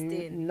there's been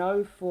Disgusting.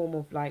 no form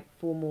of like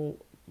formal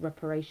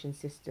reparation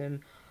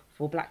system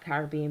for Black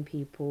Caribbean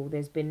people.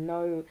 There's been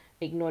no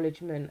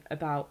acknowledgement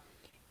about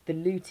the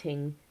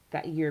looting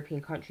that European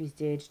countries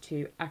did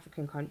to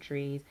African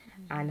countries,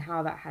 and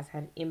how that has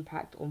had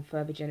impact on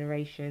further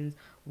generations,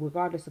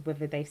 regardless of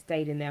whether they've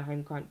stayed in their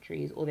home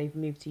countries, or they've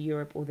moved to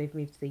Europe, or they've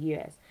moved to the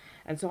US.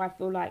 And so I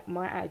feel like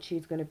my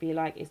attitude is going to be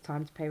like, it's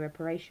time to pay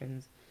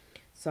reparations.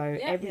 So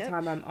every Yep.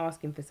 time I'm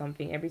asking for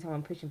something, every time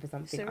I'm pushing for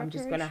something, So I'm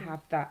just going to reparation.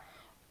 have that,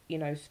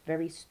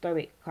 very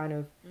stoic kind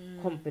of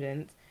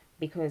confidence,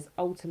 because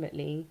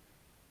ultimately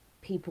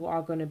people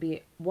are going to be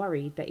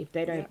worried that if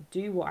they don't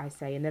do what I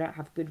say, and they don't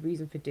have good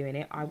reason for doing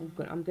it, I'm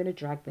going to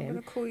drag them.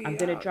 gonna call you I'm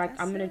going to out, drag.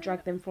 that's I'm going to it.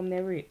 drag them from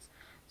their roots.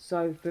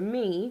 So for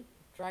me,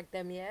 Drag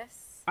them,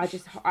 yes.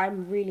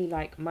 I'm really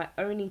like, my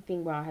only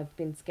thing where I have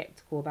been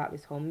skeptical about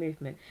this whole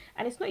movement,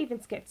 and it's not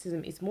even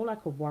skepticism, it's more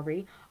like a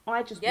worry.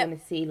 I just Yep. want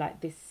to see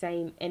like this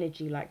same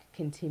energy like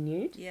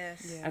continued.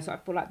 Yes. Yeah. And so I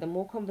feel like the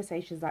more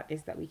conversations like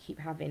this that we keep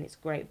having, it's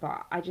great.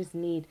 But I just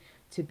need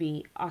to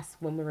be us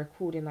when we're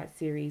recording like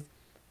series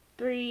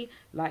 2023,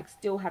 like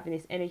still having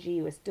this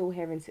energy. We're still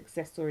hearing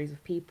success stories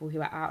of people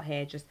who are out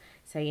here just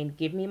saying,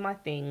 give me my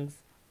things,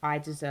 I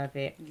deserve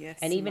it. Yes,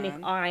 And even if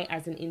man. I,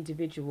 as an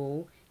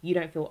individual, you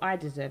don't feel I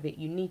deserve it,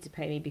 you need to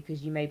pay me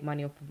because you made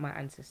money off of my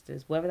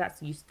ancestors. Whether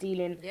that's you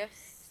Yes.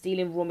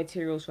 stealing raw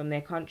materials from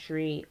their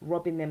country,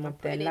 robbing them And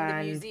of their putting it in the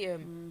land,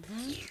 museum.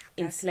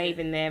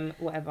 enslaving them,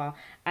 whatever.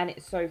 And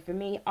it's so for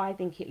me, I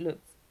think it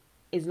looks,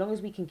 as long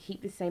as we can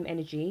keep the same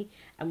energy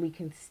and we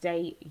can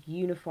stay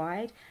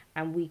unified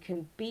and we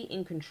can be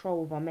in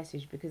control of our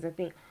message, because I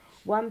think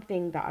one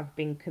thing that I've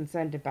been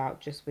concerned about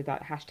just with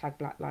like hashtag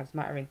Black Lives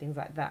Matter and things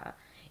like that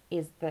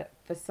is that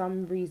for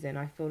some reason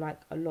I feel like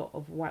a lot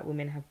of white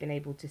women have been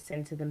able to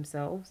center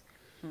themselves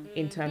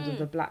in terms of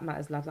the Black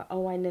Matters Lives, like,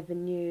 oh, I never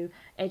knew,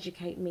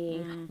 educate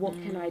me, what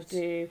can I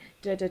do,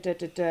 da da da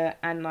da da.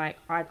 And like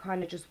I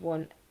kind of just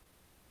want,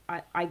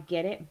 I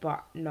get it,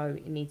 but no,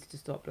 it needs to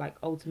stop. Like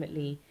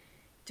ultimately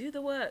Do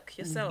the work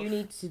yourself. you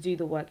need to do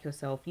the work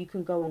yourself. You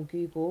can go on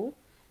Google,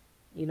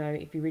 you know,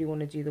 if you really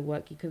want to do the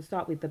work. You can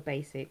start with the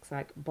basics,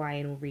 like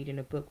buying or reading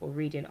a book or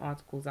reading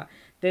articles. Like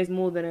there's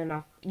more than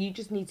enough. You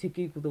just need to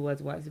Google the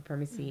words white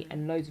supremacy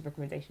and loads of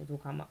recommendations will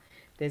come up.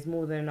 There's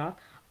more than enough.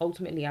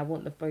 Ultimately, I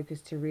want the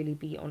focus to really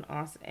be on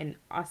us and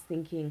us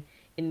thinking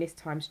in this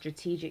time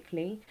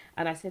strategically.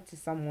 And I said to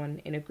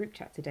someone in a group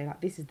chat today, like,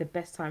 this is the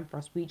best time for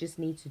us. We just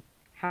need to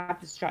have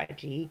the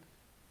strategy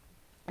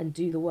and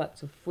do the work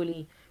to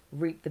fully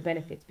reap the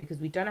benefits, because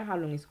we don't know how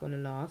long it's going to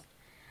last.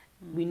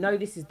 We know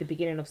this is the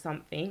beginning of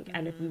something,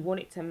 and if we want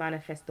it to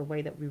manifest the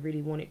way that we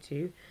really want it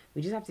to,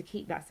 we just have to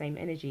keep that same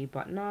energy.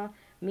 But nah,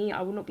 me,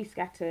 I will not be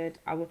scattered.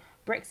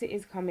 Brexit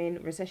is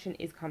coming, recession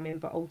is coming,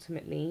 but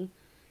ultimately,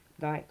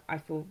 like, I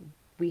feel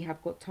we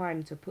have got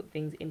time to put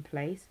things in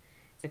place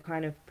to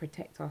kind of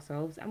protect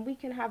ourselves, and we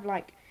can have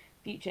like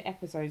future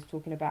episodes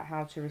talking about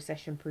how to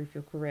recession proof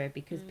your career,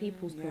 because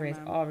people's yeah, careers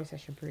man. are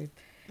recession proof.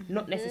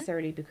 Not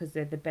necessarily because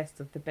they're the best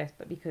of the best,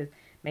 but because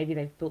maybe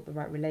they've built the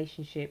right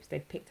relationships,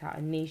 they've picked out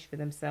a niche for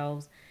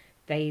themselves,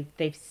 they've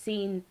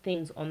seen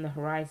things on the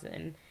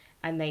horizon,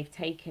 and they've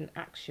taken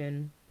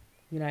action,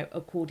 you know,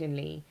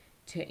 accordingly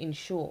to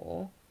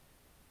ensure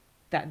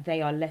that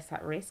they are less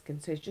at risk.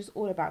 And so it's just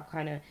all about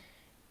kind of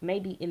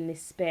maybe in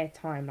this spare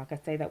time, like I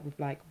say that with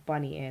like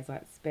bunny ears,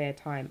 like spare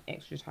time,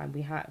 extra time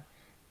we have.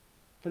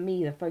 For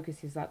me, the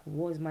focus is like,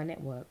 what is my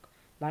network?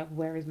 Like,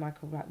 where is my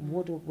career?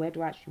 Like, where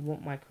do I actually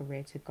want my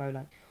career to go?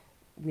 Like,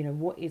 you know,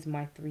 what is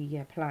my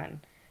 3-year plan?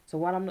 So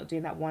while I'm not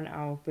doing that 1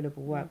 hour of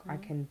billable work, I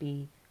can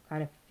be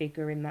kind of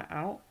figuring that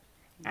out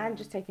and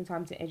just taking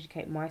time to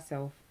educate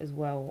myself as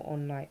well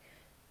on like,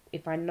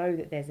 if I know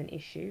that there's an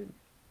issue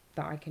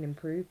that I can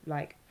improve,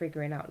 like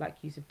figuring out, like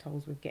Yusuf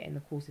told with getting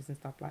the courses and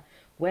stuff, like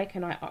where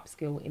can I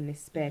upskill in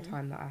this spare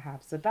time that I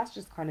have? So that's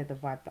just kind of the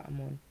vibe that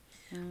I'm on.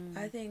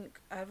 I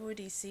think I've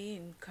already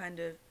seen kind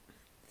of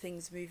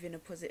things move in a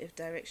positive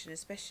direction,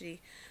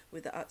 especially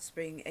with the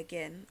upspring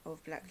again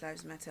of Black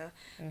Lives Matter,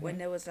 when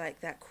there was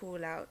like that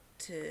call out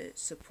to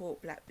support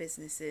black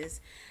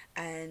businesses.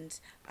 And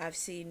I've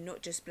seen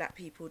not just black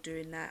people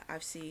doing that,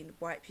 I've seen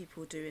white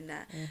people doing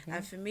that.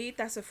 And for me,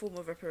 that's a form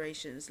of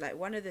reparations. Like,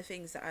 one of the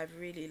things that I've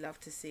really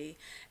loved to see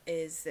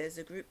is there's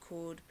a group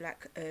called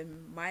Black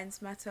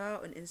Minds Matter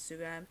on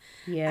Instagram.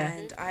 Yeah.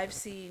 And I've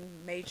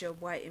seen major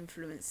white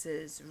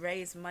influencers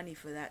raise money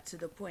for that, to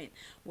the point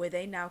where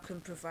they now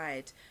can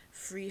provide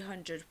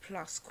 300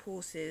 plus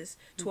courses,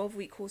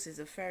 12-week courses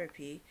of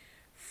therapy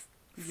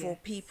for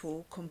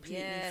people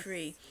completely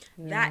free.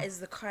 That is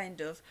the kind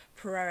of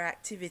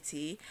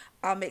proactivity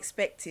I'm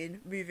expecting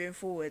moving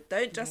forward.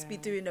 Don't just be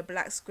doing a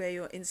black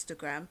square on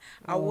Instagram.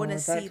 I want to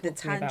see the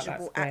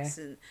tangible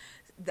action,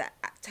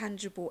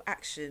 tangible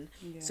action.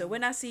 So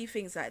when I see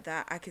things like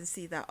that, I can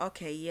see that,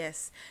 okay,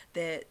 yes,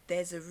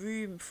 there's a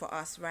room for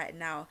us right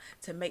now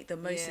to make the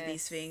most of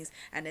these things.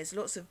 And there's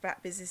lots of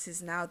black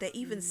businesses now, they're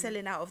even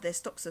selling out of their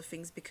stocks of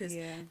things, because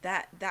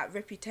that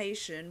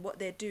reputation, what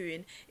they're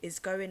doing is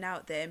going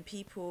out there, and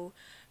people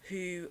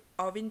who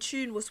are in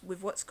tune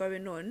with what's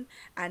going on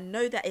and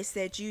know that it's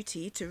their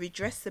duty to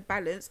redress the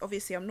balance.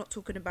 Obviously, I'm not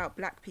talking about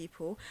black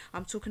people,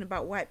 I'm talking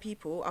about white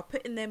people, are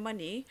putting their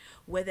money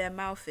where their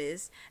mouth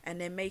is, and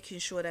they're making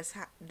sure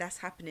that's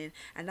happening.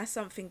 And that's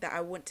something that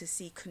I want to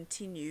see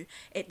continue.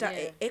 It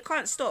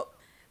can't stop.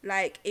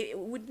 Like, it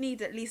would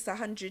need at least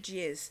 100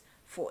 years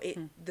for it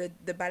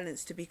the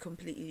balance to be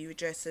completely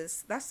redressed. So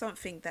that's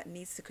something that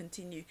needs to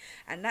continue,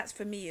 and that's,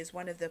 for me, is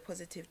one of the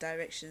positive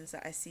directions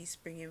that I see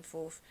springing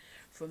forth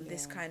from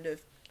this kind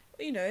of,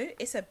 you know,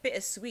 it's a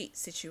bittersweet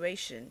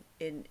situation.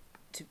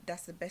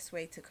 That's the best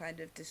way to kind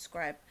of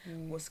describe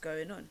what's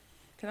going on.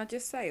 Can I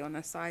just say, on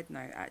a side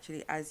note,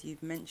 actually, as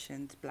you've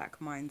mentioned,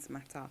 Black Minds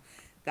Matter,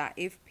 that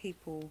if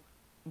people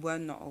were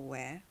not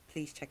aware,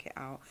 please check it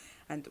out.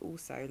 And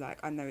also, like,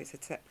 I know it's a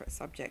separate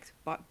subject,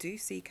 but do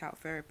seek out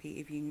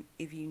therapy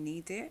if you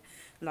need it.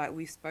 Like,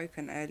 we've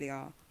spoken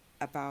earlier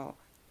about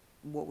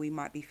what we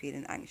might be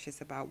feeling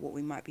anxious about, what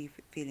we might be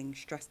feeling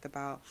stressed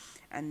about,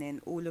 and then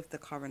all of the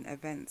current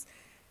events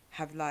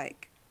have,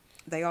 like,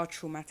 they are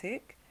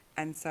traumatic,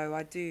 And so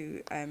I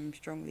do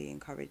strongly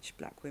encourage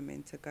black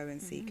women to go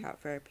and seek out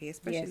therapy,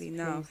 especially Yes,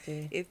 now. please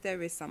do. If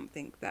there is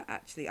something that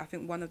actually, I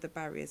think one of the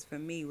barriers for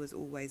me was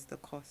always the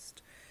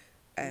cost,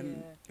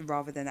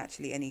 rather than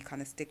actually any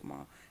kind of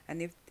stigma.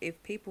 And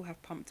if people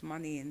have pumped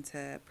money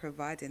into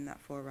providing that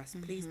for us,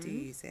 please do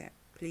use it.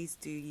 Please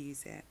do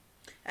use it.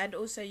 And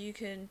also you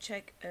can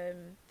check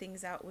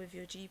things out with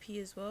your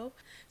GP as well.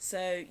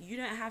 So you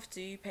don't have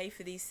to pay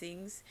for these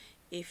things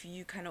if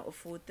you cannot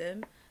afford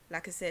them.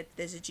 Like I said,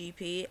 there's a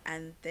GP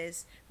and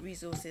there's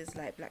resources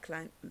like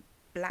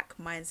Black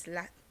Minds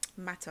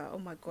Matter, oh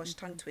my gosh,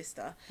 tongue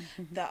twister,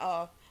 that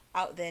are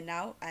out there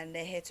now, and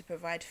they're here to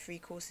provide free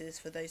courses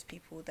for those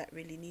people that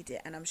really need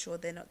it. And I'm sure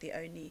they're not the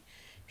only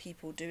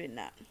people doing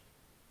that.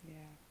 Yeah.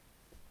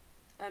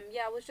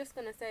 Yeah, I was just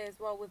going to say as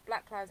well, with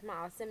Black Lives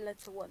Matter, similar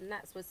to what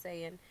Nats was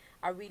saying,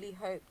 I really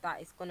hope that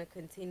it's going to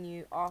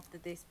continue after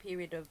this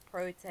period of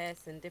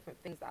protests and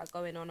different things that are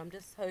going on. I'm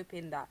just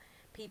hoping that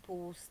people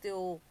will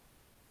still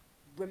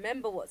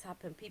remember what's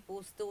happened. People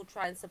will still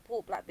try and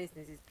support black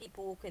businesses.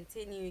 People will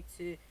continue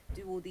to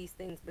do all these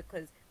things,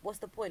 because what's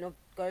the point of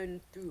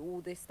going through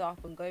all this stuff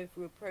and going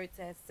through a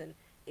protest and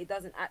it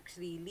doesn't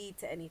actually lead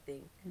to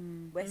anything?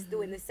 We're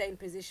still in the same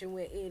position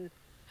we're in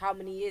how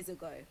many years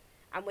ago,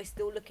 and we're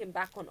still looking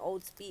back on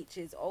old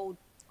speeches, old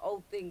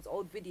things,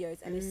 old videos,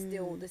 and it's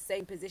still the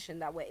same position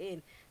that we're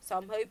in. So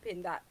I'm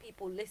hoping that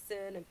people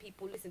listen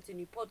to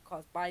new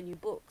podcasts, buy new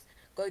books,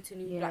 go to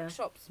new black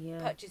shops,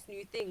 purchase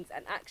new things,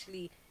 and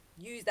actually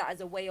use that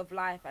as a way of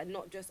life, and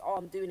not just,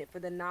 I'm doing it for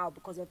the now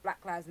because of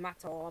Black Lives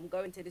Matter, or I'm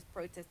going to this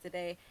protest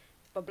today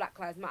for Black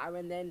Lives Matter,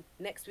 and then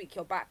next week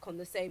you're back on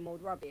the same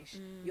old rubbish.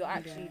 You're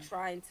actually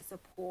trying to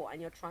support,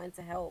 and you're trying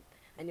to help,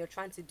 and you're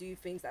trying to do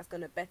things that's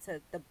going to better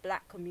the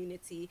black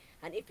community.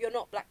 And if you're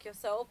not black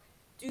yourself,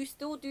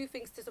 still do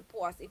things to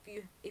support us. If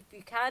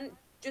you can,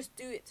 just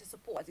do it to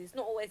support us. It's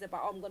not always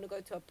about, I'm going to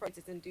go to a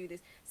protest and do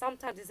this.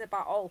 Sometimes it's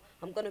about,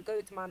 I'm going to go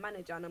to my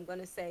manager and I'm going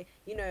to say,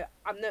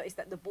 I've noticed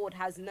that the board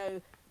has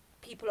no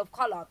people of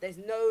color, there's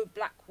no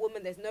black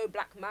woman, there's no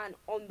black man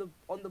on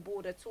the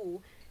board at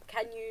all.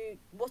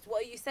 What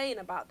are you saying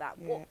about that?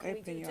 What can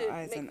we do open to your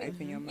eyes make and things...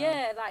 open your mouth.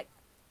 Yeah, like,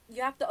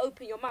 you have to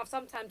open your mouth.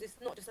 Sometimes it's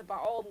not just about,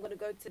 I'm going to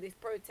go to this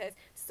protest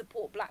to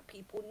support black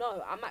people.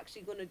 No, I'm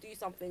actually going to do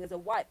something as a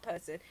white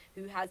person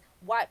who has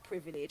white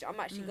privilege. I'm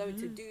actually going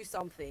to do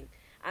something.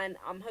 And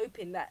I'm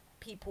hoping that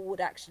people would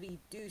actually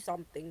do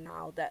something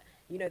now, that,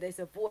 there's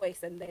a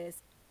voice and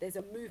there's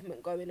a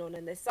movement going on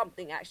and there's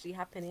something actually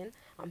happening.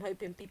 I'm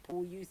hoping people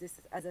will use this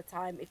as a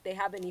time, if they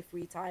have any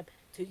free time,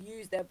 to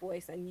use their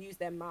voice and use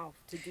their mouth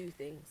to do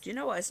things. Do you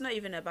know what? It's not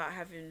even about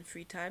having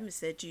free time. It's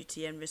their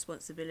duty and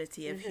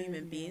responsibility of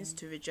human beings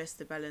to redress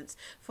the balance.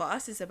 For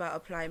us, it's about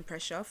applying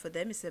pressure. For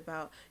them, it's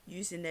about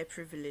using their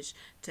privilege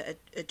to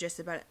address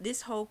the balance.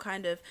 This whole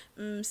kind of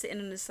sitting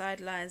on the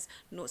sidelines,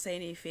 not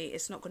saying anything,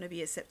 it's not going to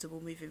be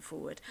acceptable moving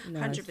forward.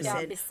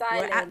 100%.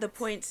 We're at the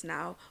point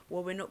now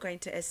where we're not going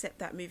to accept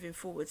that moving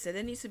forward. So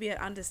there needs to be an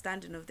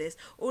understanding of this.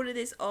 All of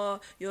this,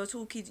 you're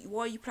talking,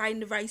 why are you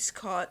playing the race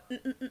card?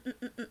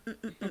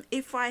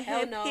 If I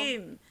help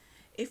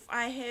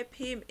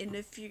him in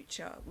the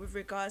future with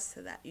regards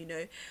to that,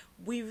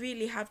 we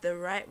really have the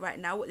right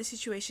now. What the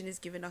situation is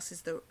giving us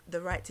is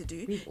the right to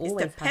do. We've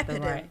always had the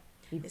right.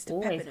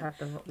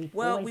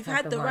 We've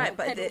had the right,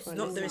 but it's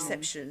not the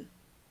reception.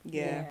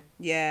 Yeah.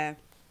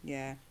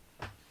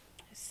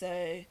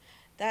 So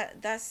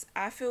that's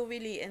I feel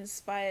really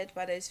inspired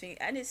by those things,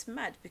 and it's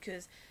mad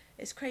because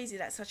it's crazy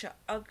that such an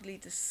ugly,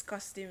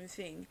 disgusting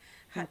thing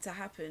had to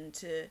happen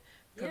to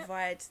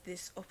provide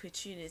this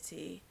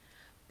opportunity.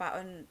 But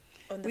on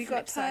the we flip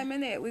got time side,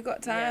 in it. We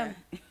got time.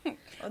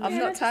 I'm Yeah,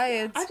 not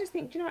tired. I just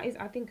think, do you know what it is?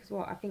 I think as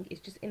well, I think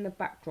it's just in the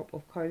backdrop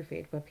of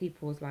COVID where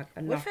people was like,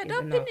 we're enough fed is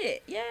up enough. in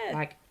it. Yeah.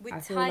 Like, We're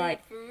I feel tired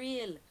like for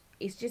real.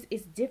 it's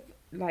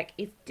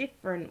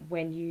different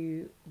when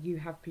you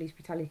have police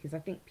brutality, because I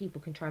think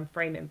people can try and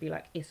frame it and be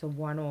like, it's a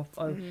one-off,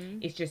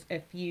 it's just a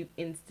few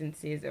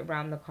instances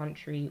around the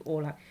country,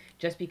 or like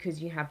just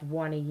because you have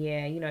one a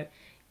year,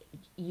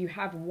 you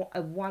have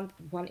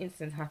one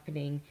instance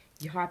happening,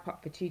 you hype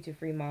up for 2 to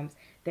 3 months,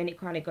 then it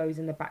kind of goes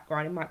in the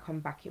background. It might come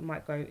back, it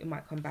might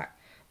come back,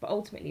 but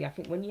ultimately I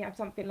think when you have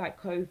something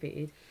like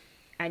COVID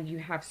and you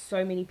have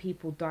so many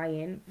people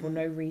dying for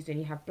no reason,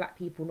 you have black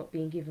people not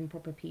being given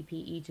proper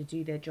PPE to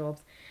do their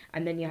jobs,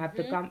 and then you have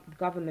the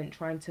government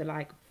trying to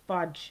like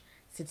fudge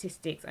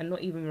statistics and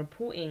not even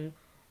reporting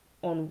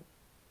on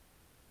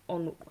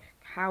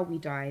how we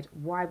died,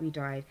 why we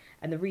died,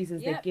 and the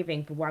reasons they're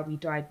giving for why we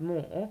died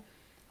more.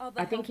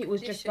 I think it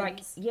was just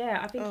like,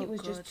 I think it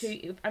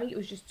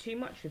was just too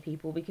much for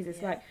people, because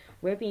it's like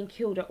we're being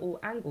killed at all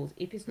angles.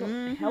 If it's not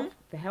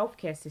the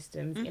healthcare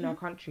systems in our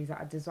countries that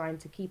are designed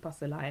to keep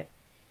us alive,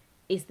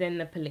 it's then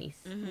the police.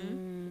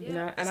 And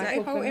I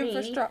thought whole for me,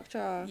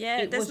 infrastructure.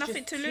 There's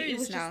nothing to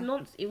lose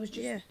now. It was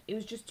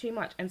just too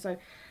much, and so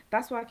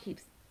that's why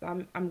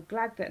I'm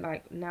glad that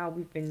like now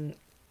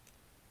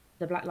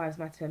the Black Lives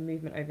Matter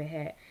movement over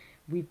here,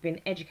 we've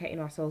been educating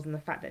ourselves on the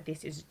fact that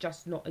this is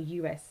just not a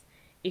US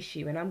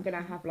issue, and I'm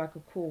gonna have like a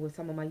call with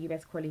some of my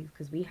US colleagues,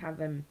 because we have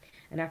an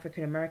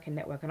African American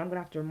network, and I'm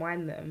gonna have to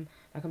remind them,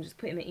 like, I'm just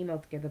putting the email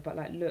together, but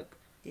like, look,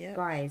 Yep.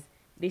 guys,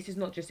 this is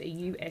not just a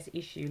US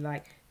issue.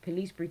 Like,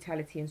 police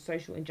brutality and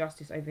social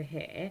injustice over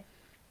here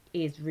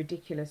is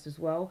ridiculous as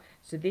well.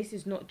 So this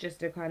is not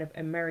just a kind of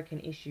American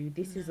issue.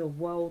 This is a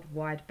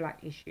worldwide black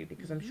issue,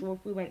 because I'm sure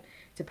if we went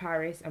to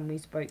Paris and we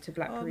spoke to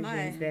black Oh,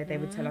 Parisians my. there, they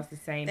would tell us the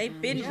same. They've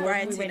been I'm sure if we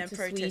rioting went and to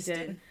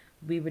protesting.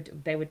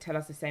 Sweden, they would tell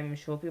us the same. I'm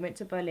sure if we went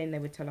to Berlin, they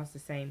would tell us the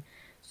same.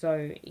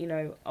 So, you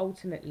know,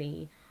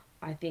 ultimately,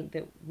 I think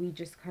that we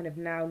just kind of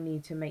now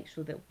need to make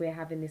sure that we're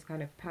having this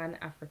kind of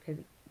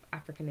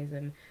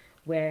Africanism,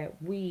 where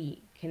we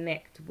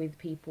connect with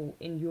people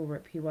in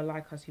Europe who are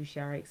like us, who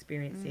share our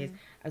experiences,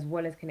 as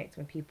well as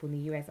connecting with people in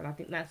the US. And I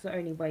think that's the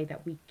only way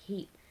that we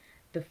keep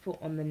the foot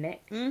on the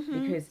neck.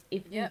 Because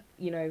if Yep.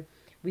 you know,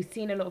 we've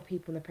seen a lot of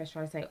people in the press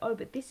trying to say, oh,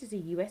 but this is a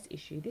US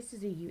issue, this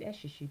is a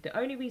US issue. The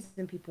only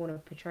reason people want to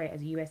portray it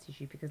as a US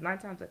issue, because 9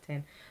 times out of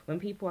 10, when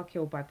people are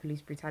killed by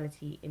police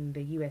brutality in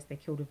the US, they're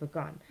killed with a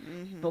gun.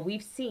 But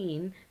we've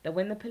seen that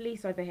when the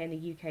police over here in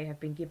the UK have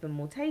been given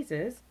more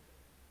tasers,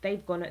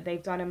 they've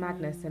done a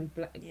madness, and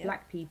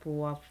black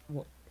people are,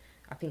 what,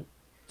 I think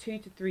 2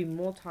 to 3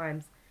 more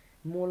times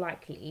more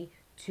likely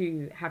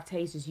to have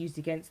tasers used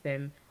against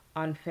them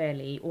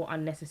unfairly or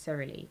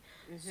unnecessarily.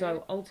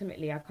 So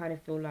ultimately, I kind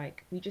of feel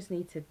like we just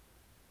need to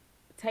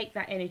take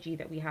that energy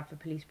that we have for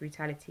police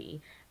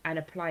brutality and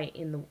apply it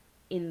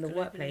in the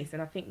workplace.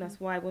 And I think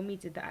that's why when we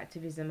did the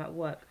activism at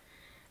work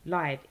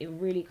live,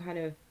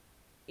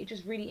 it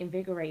just really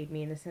invigorated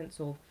me, in the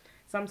sense of,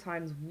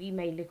 sometimes we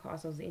may look at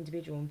ourselves as an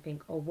individual and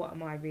think, oh, what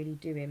am I really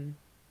doing?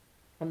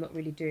 I'm not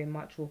really doing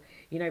much. Or,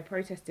 you know,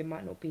 protesting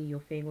might not be your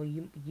thing, or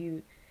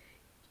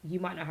you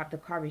might not have the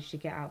courage to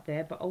get out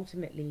there, but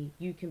ultimately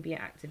you can be an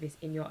activist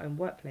in your own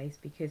workplace,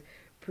 because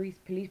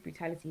police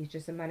brutality is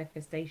just a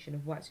manifestation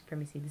of white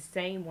supremacy, the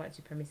same white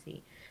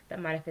supremacy that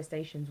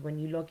manifestations when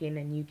you log in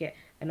and you get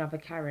another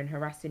Karen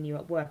harassing you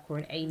at work, or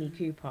an Amy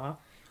Cooper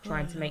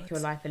trying to make your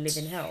life a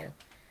living hell.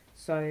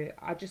 So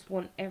I just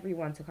want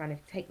everyone to kind of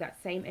take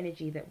that same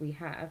energy that we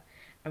have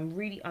and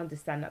really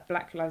understand that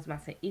Black Lives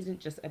Matter isn't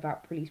just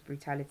about police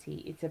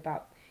brutality. It's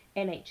about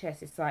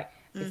NHS. It's like,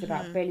 it's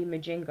about Belly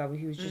Majinga,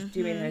 who was just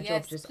doing her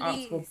job, Yes, just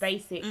asked for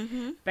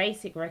please.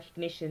 basic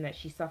recognition that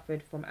she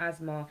suffered from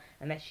asthma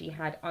and that she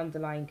had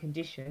underlying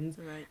conditions.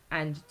 Right.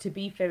 And to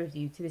be fair with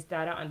you, to this day,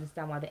 I don't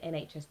understand why the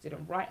NHS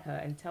didn't write her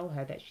and tell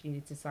her that she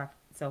needed to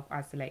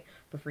self-isolate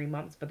for 3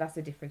 months, but that's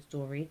a different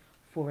story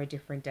for a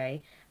different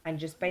day. And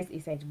just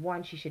basically saying,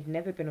 1, she should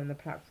never been on the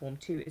platform.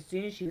 2, as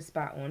soon as she was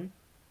spat on,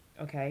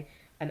 okay,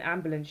 not an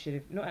ambulance should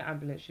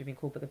have been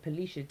called, but the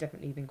police should have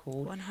definitely been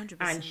called. 100%.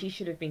 And she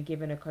should have been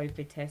given a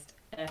COVID test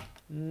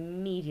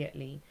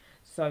immediately.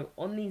 So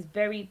on these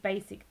very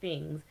basic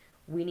things,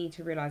 we need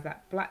to realise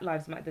that Black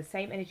Lives Matter, the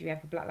same energy we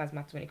have for Black Lives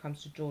Matter when it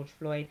comes to George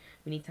Floyd,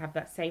 we need to have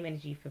that same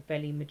energy for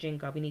Belly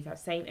Majinga. We need to have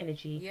that same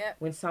energy Yep.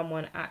 when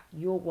someone at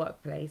your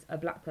workplace, a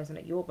black person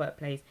at your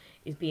workplace,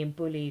 is being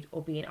bullied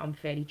or being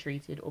unfairly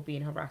treated or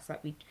being harassed.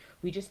 Like,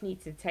 we just need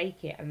to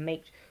take it and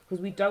because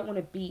we don't want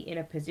to be in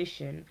a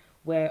position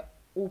where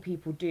all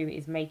people do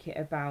is make it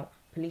about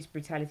police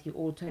brutality,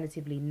 or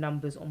alternatively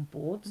numbers on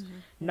boards.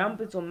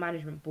 Numbers on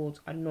management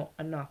boards are not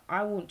enough.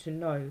 I want to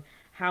know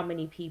how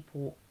many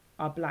people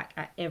are black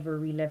at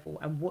every level,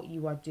 and what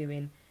you are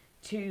doing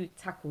to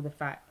tackle the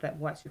fact that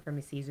white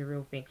supremacy is a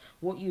real thing.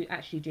 What you're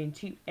actually doing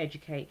to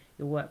educate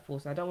your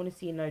workforce. I don't want to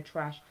see no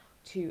trash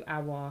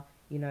 2-hour,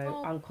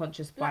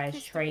 unconscious Black bias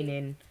history.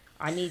 training.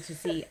 I need to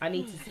see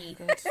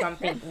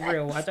something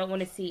real. I don't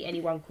want to see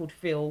anyone called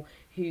Phil,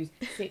 who's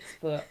 6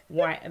 foot,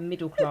 white and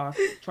middle class,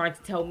 trying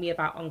to tell me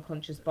about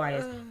unconscious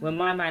bias when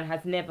my man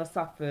has never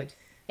suffered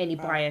any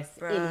bias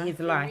in his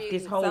life.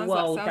 This whole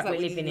world that we're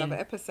living in. Another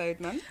episode,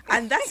 man.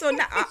 And that's on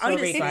that.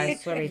 Honestly,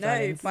 guys. Sorry, no,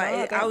 darlings. but No,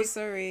 I don't be was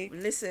sorry.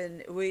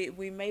 Listen,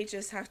 we may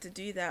just have to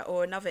do that,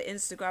 or another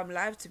Instagram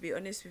live, to be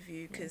honest with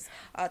you, because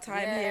our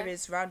time here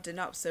is rounding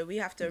up, so we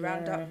have to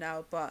round up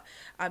now. But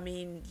I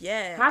mean,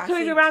 yeah. How can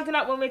we be think- rounding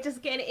up when we're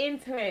just getting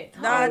into it?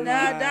 No, Oh,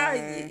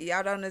 no.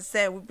 Y'all don't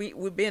understand.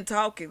 We've been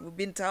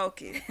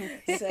talking.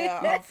 So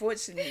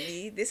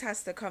unfortunately, this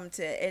has to come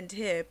to an end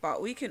here.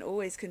 But we can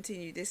always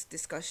continue this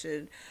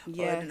discussion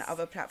Yes. on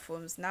other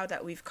platforms. Now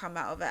that we've come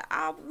out of it,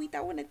 we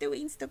don't want to do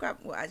Instagram.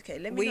 Well, okay,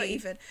 let me We. not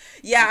even.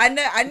 Yeah, I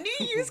know. I knew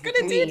you was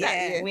gonna do We, that.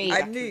 yeah, Yeah, we.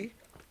 I knew.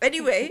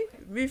 Anyway,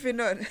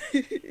 moving on.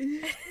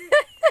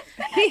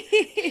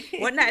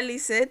 What Natalie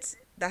said,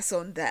 that's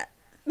on that,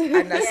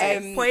 and that's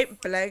it.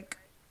 Point blank.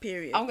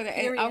 Period. I'm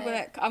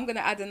gonna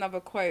add another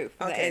quote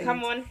for the Okay. end.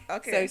 Come on.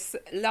 Okay. So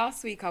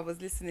last week I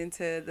was listening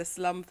to the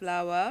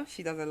Slumflower.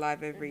 She does a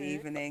live every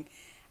evening,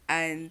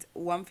 and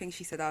one thing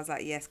she said, I was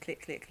like, yes,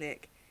 click, click,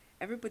 click.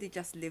 Everybody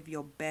just live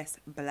your best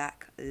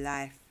black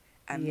life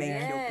and make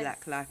your Yes.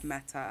 black life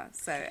matter.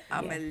 So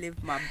I'm gonna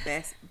live my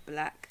best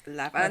black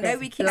life. My And I know best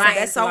we keep black saying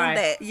That's on life.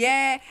 that.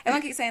 yeah, and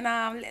I keep saying,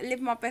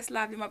 live my best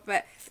life,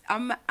 but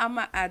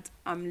I'ma add,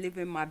 I'm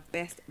living my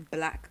best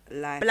black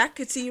life.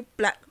 Blackity,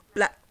 black.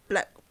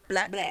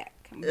 Black.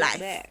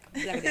 life.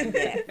 For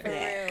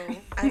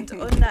real. And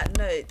on that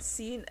note,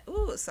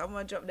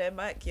 someone dropped their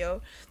mic,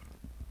 yo.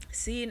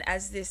 Seeing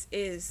as this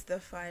is the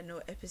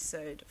final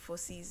episode for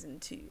season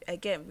 2,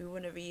 again, we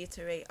want to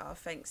reiterate our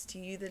thanks to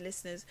you, the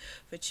listeners,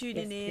 for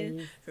tuning in,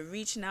 please. for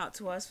reaching out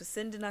to us, for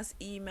sending us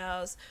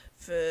emails,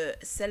 for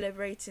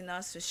celebrating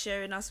us, for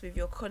sharing us with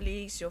your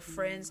colleagues, your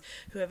friends,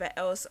 whoever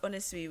else.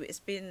 Honestly, it's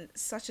been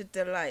such a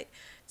delight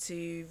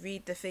to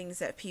read the things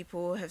that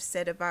people have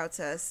said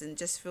about us, and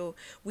just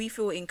we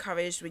feel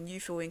encouraged when you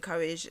feel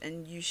encouraged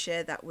and you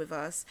share that with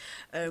us.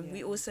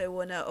 We also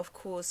want to, of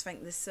course,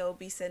 thank the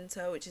Selby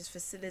Centre, which has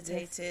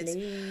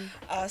facilitated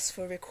us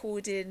for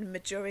recording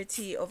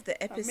majority of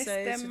the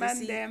episodes. So much.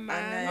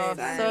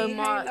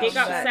 Big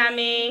up,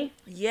 Sammy.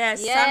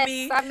 Yes,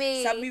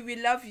 Sammy, we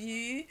love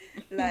you.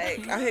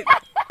 Like, I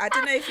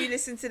don't know if you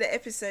listen to the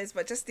episodes,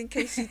 but just in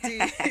case you do,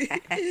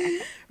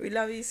 we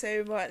love you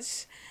so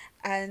much.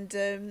 And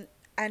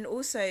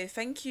also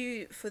thank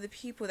you for the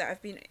people that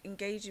have been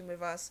engaging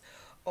with us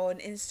on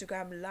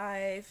Instagram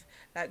Live.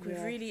 Like,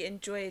 we've really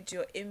enjoyed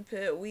your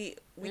input. We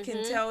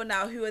can tell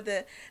now who are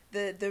the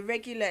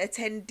regular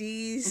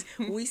attendees.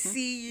 We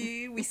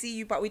see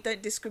you, but we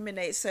don't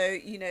discriminate, so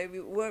we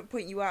won't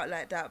point you out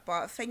like that.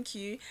 But thank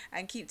you,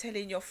 and keep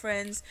telling your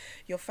friends,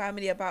 your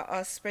family about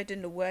us,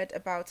 spreading the word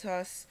about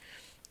us,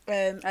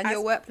 and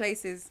your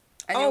workplaces.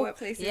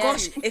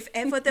 Gosh, if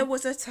ever there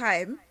was a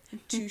time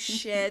to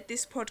share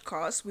this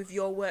podcast with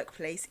your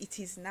workplace, it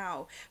is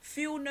now.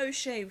 Feel no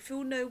shame,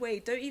 feel no way.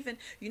 Don't even,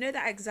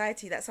 that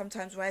anxiety that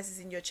sometimes rises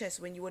in your chest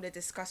when you want to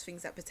discuss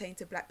things that pertain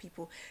to black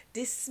people.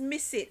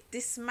 Dismiss it,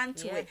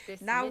 dismantle it.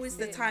 Now is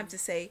the time to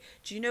say,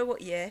 do you know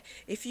what,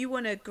 if you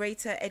want a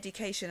greater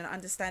education and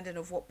understanding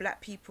of what black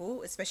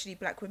people, especially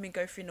black women,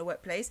 go through in the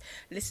workplace,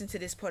 listen to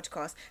this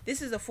podcast.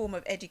 This is a form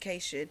of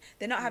education.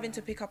 They're not having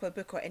to pick up a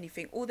book or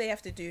anything. All they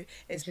have to do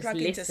is plug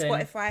into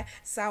Spotify,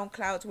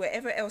 SoundCloud,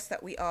 wherever else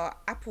that we are,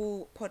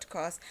 Apple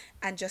Podcasts,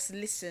 and just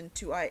listen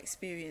to our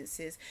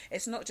experiences.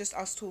 It's not just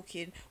us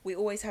talking. We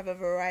always have a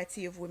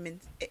variety of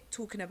women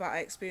talking about our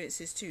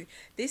experiences too.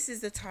 This is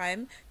the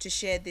time to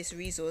share this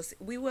resource.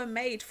 We were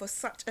made for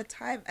such a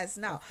time as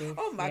now.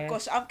 Oh my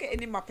gosh, I'm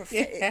getting in my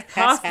prophetic.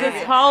 Pastor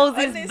Holes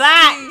is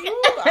back.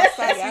 I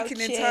start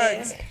speaking in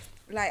tongues.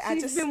 Like,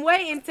 She's been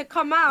waiting to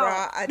come out.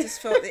 Bruh, I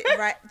just felt it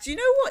right. Do you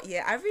know what?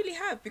 I really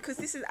have, because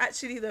this is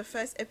actually the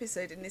first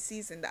episode in the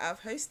season that I've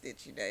hosted,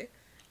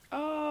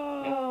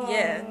 Oh.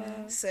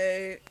 Yeah.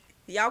 So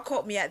y'all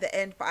caught me at the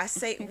end, but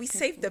we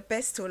saved the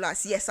best till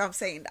last. Yes, I'm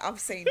saying that.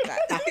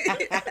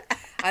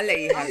 I'll let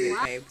you have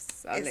it,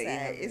 babes.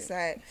 It's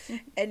like,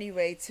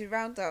 anyway, to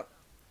round up,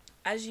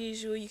 as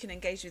usual, you can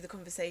engage with the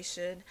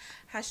conversation.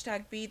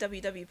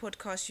 #BWW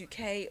Podcast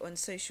UK on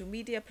social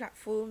media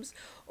platforms,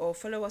 or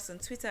follow us on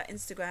Twitter,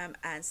 Instagram,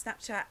 and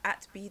Snapchat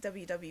at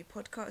BWW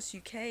Podcast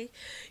UK.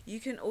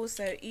 You can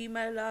also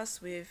email us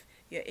with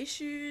your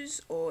issues,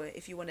 or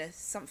if you want to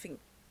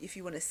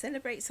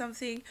celebrate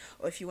something,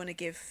 or if you want to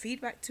give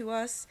feedback to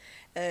us,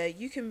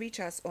 you can reach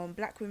us on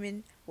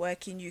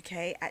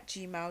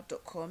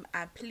blackwomenworkinguk@gmail.com.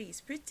 And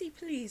please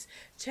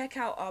check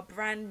out our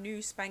brand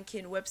new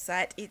spanking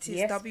website. It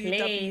is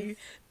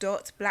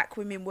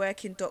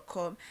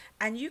www.blackwomenworking.com,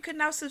 and you can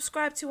now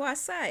subscribe to our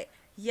site.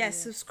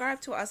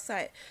 Subscribe to our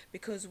site,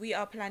 because we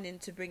are planning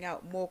to bring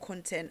out more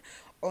content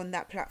on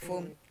that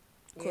platform.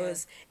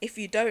 Because if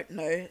you don't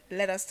know,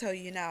 let us tell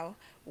you now,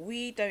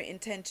 we don't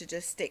intend to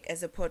just stick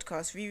as a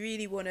podcast. We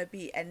really want to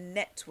be a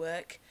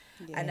network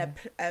and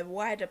a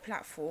wider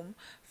platform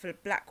for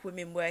black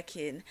women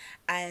working,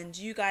 and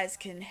you guys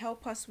can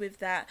help us with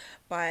that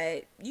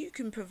you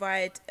can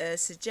provide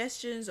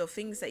suggestions or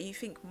things that you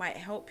think might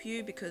help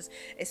you, because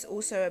it's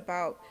also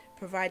about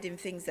providing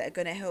things that are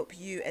going to help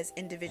you as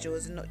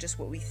individuals and not just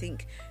what we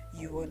think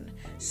you want.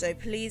 So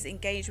please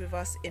engage with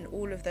us in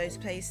all of those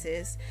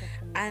places.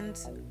 And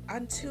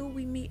until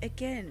we meet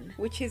again,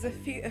 which is a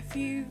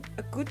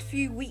good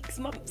few weeks,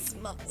 months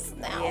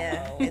now.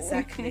 Yeah,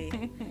 exactly.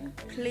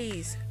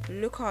 Please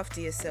look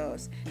after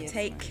yourselves.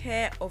 Take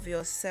care of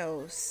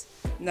yourselves.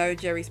 No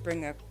Jerry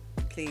Springer,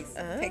 please.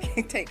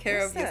 Take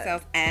care of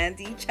yourself and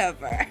each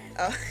other.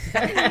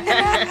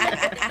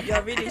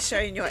 You're really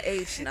showing your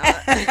age now.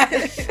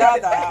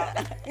 Shut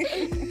up.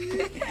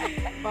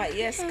 But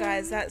yes,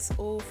 guys, that's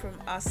all from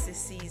us this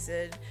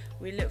season.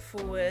 We look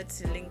forward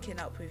to linking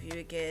up with you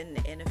again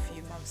in a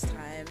few months'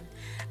 time.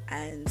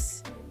 And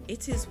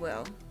it is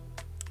well.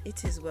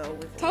 It is well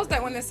with Toes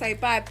don't want to say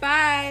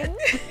bye-bye.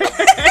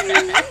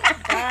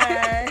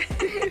 Bye.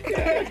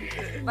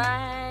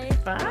 Bye.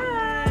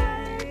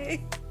 Bye.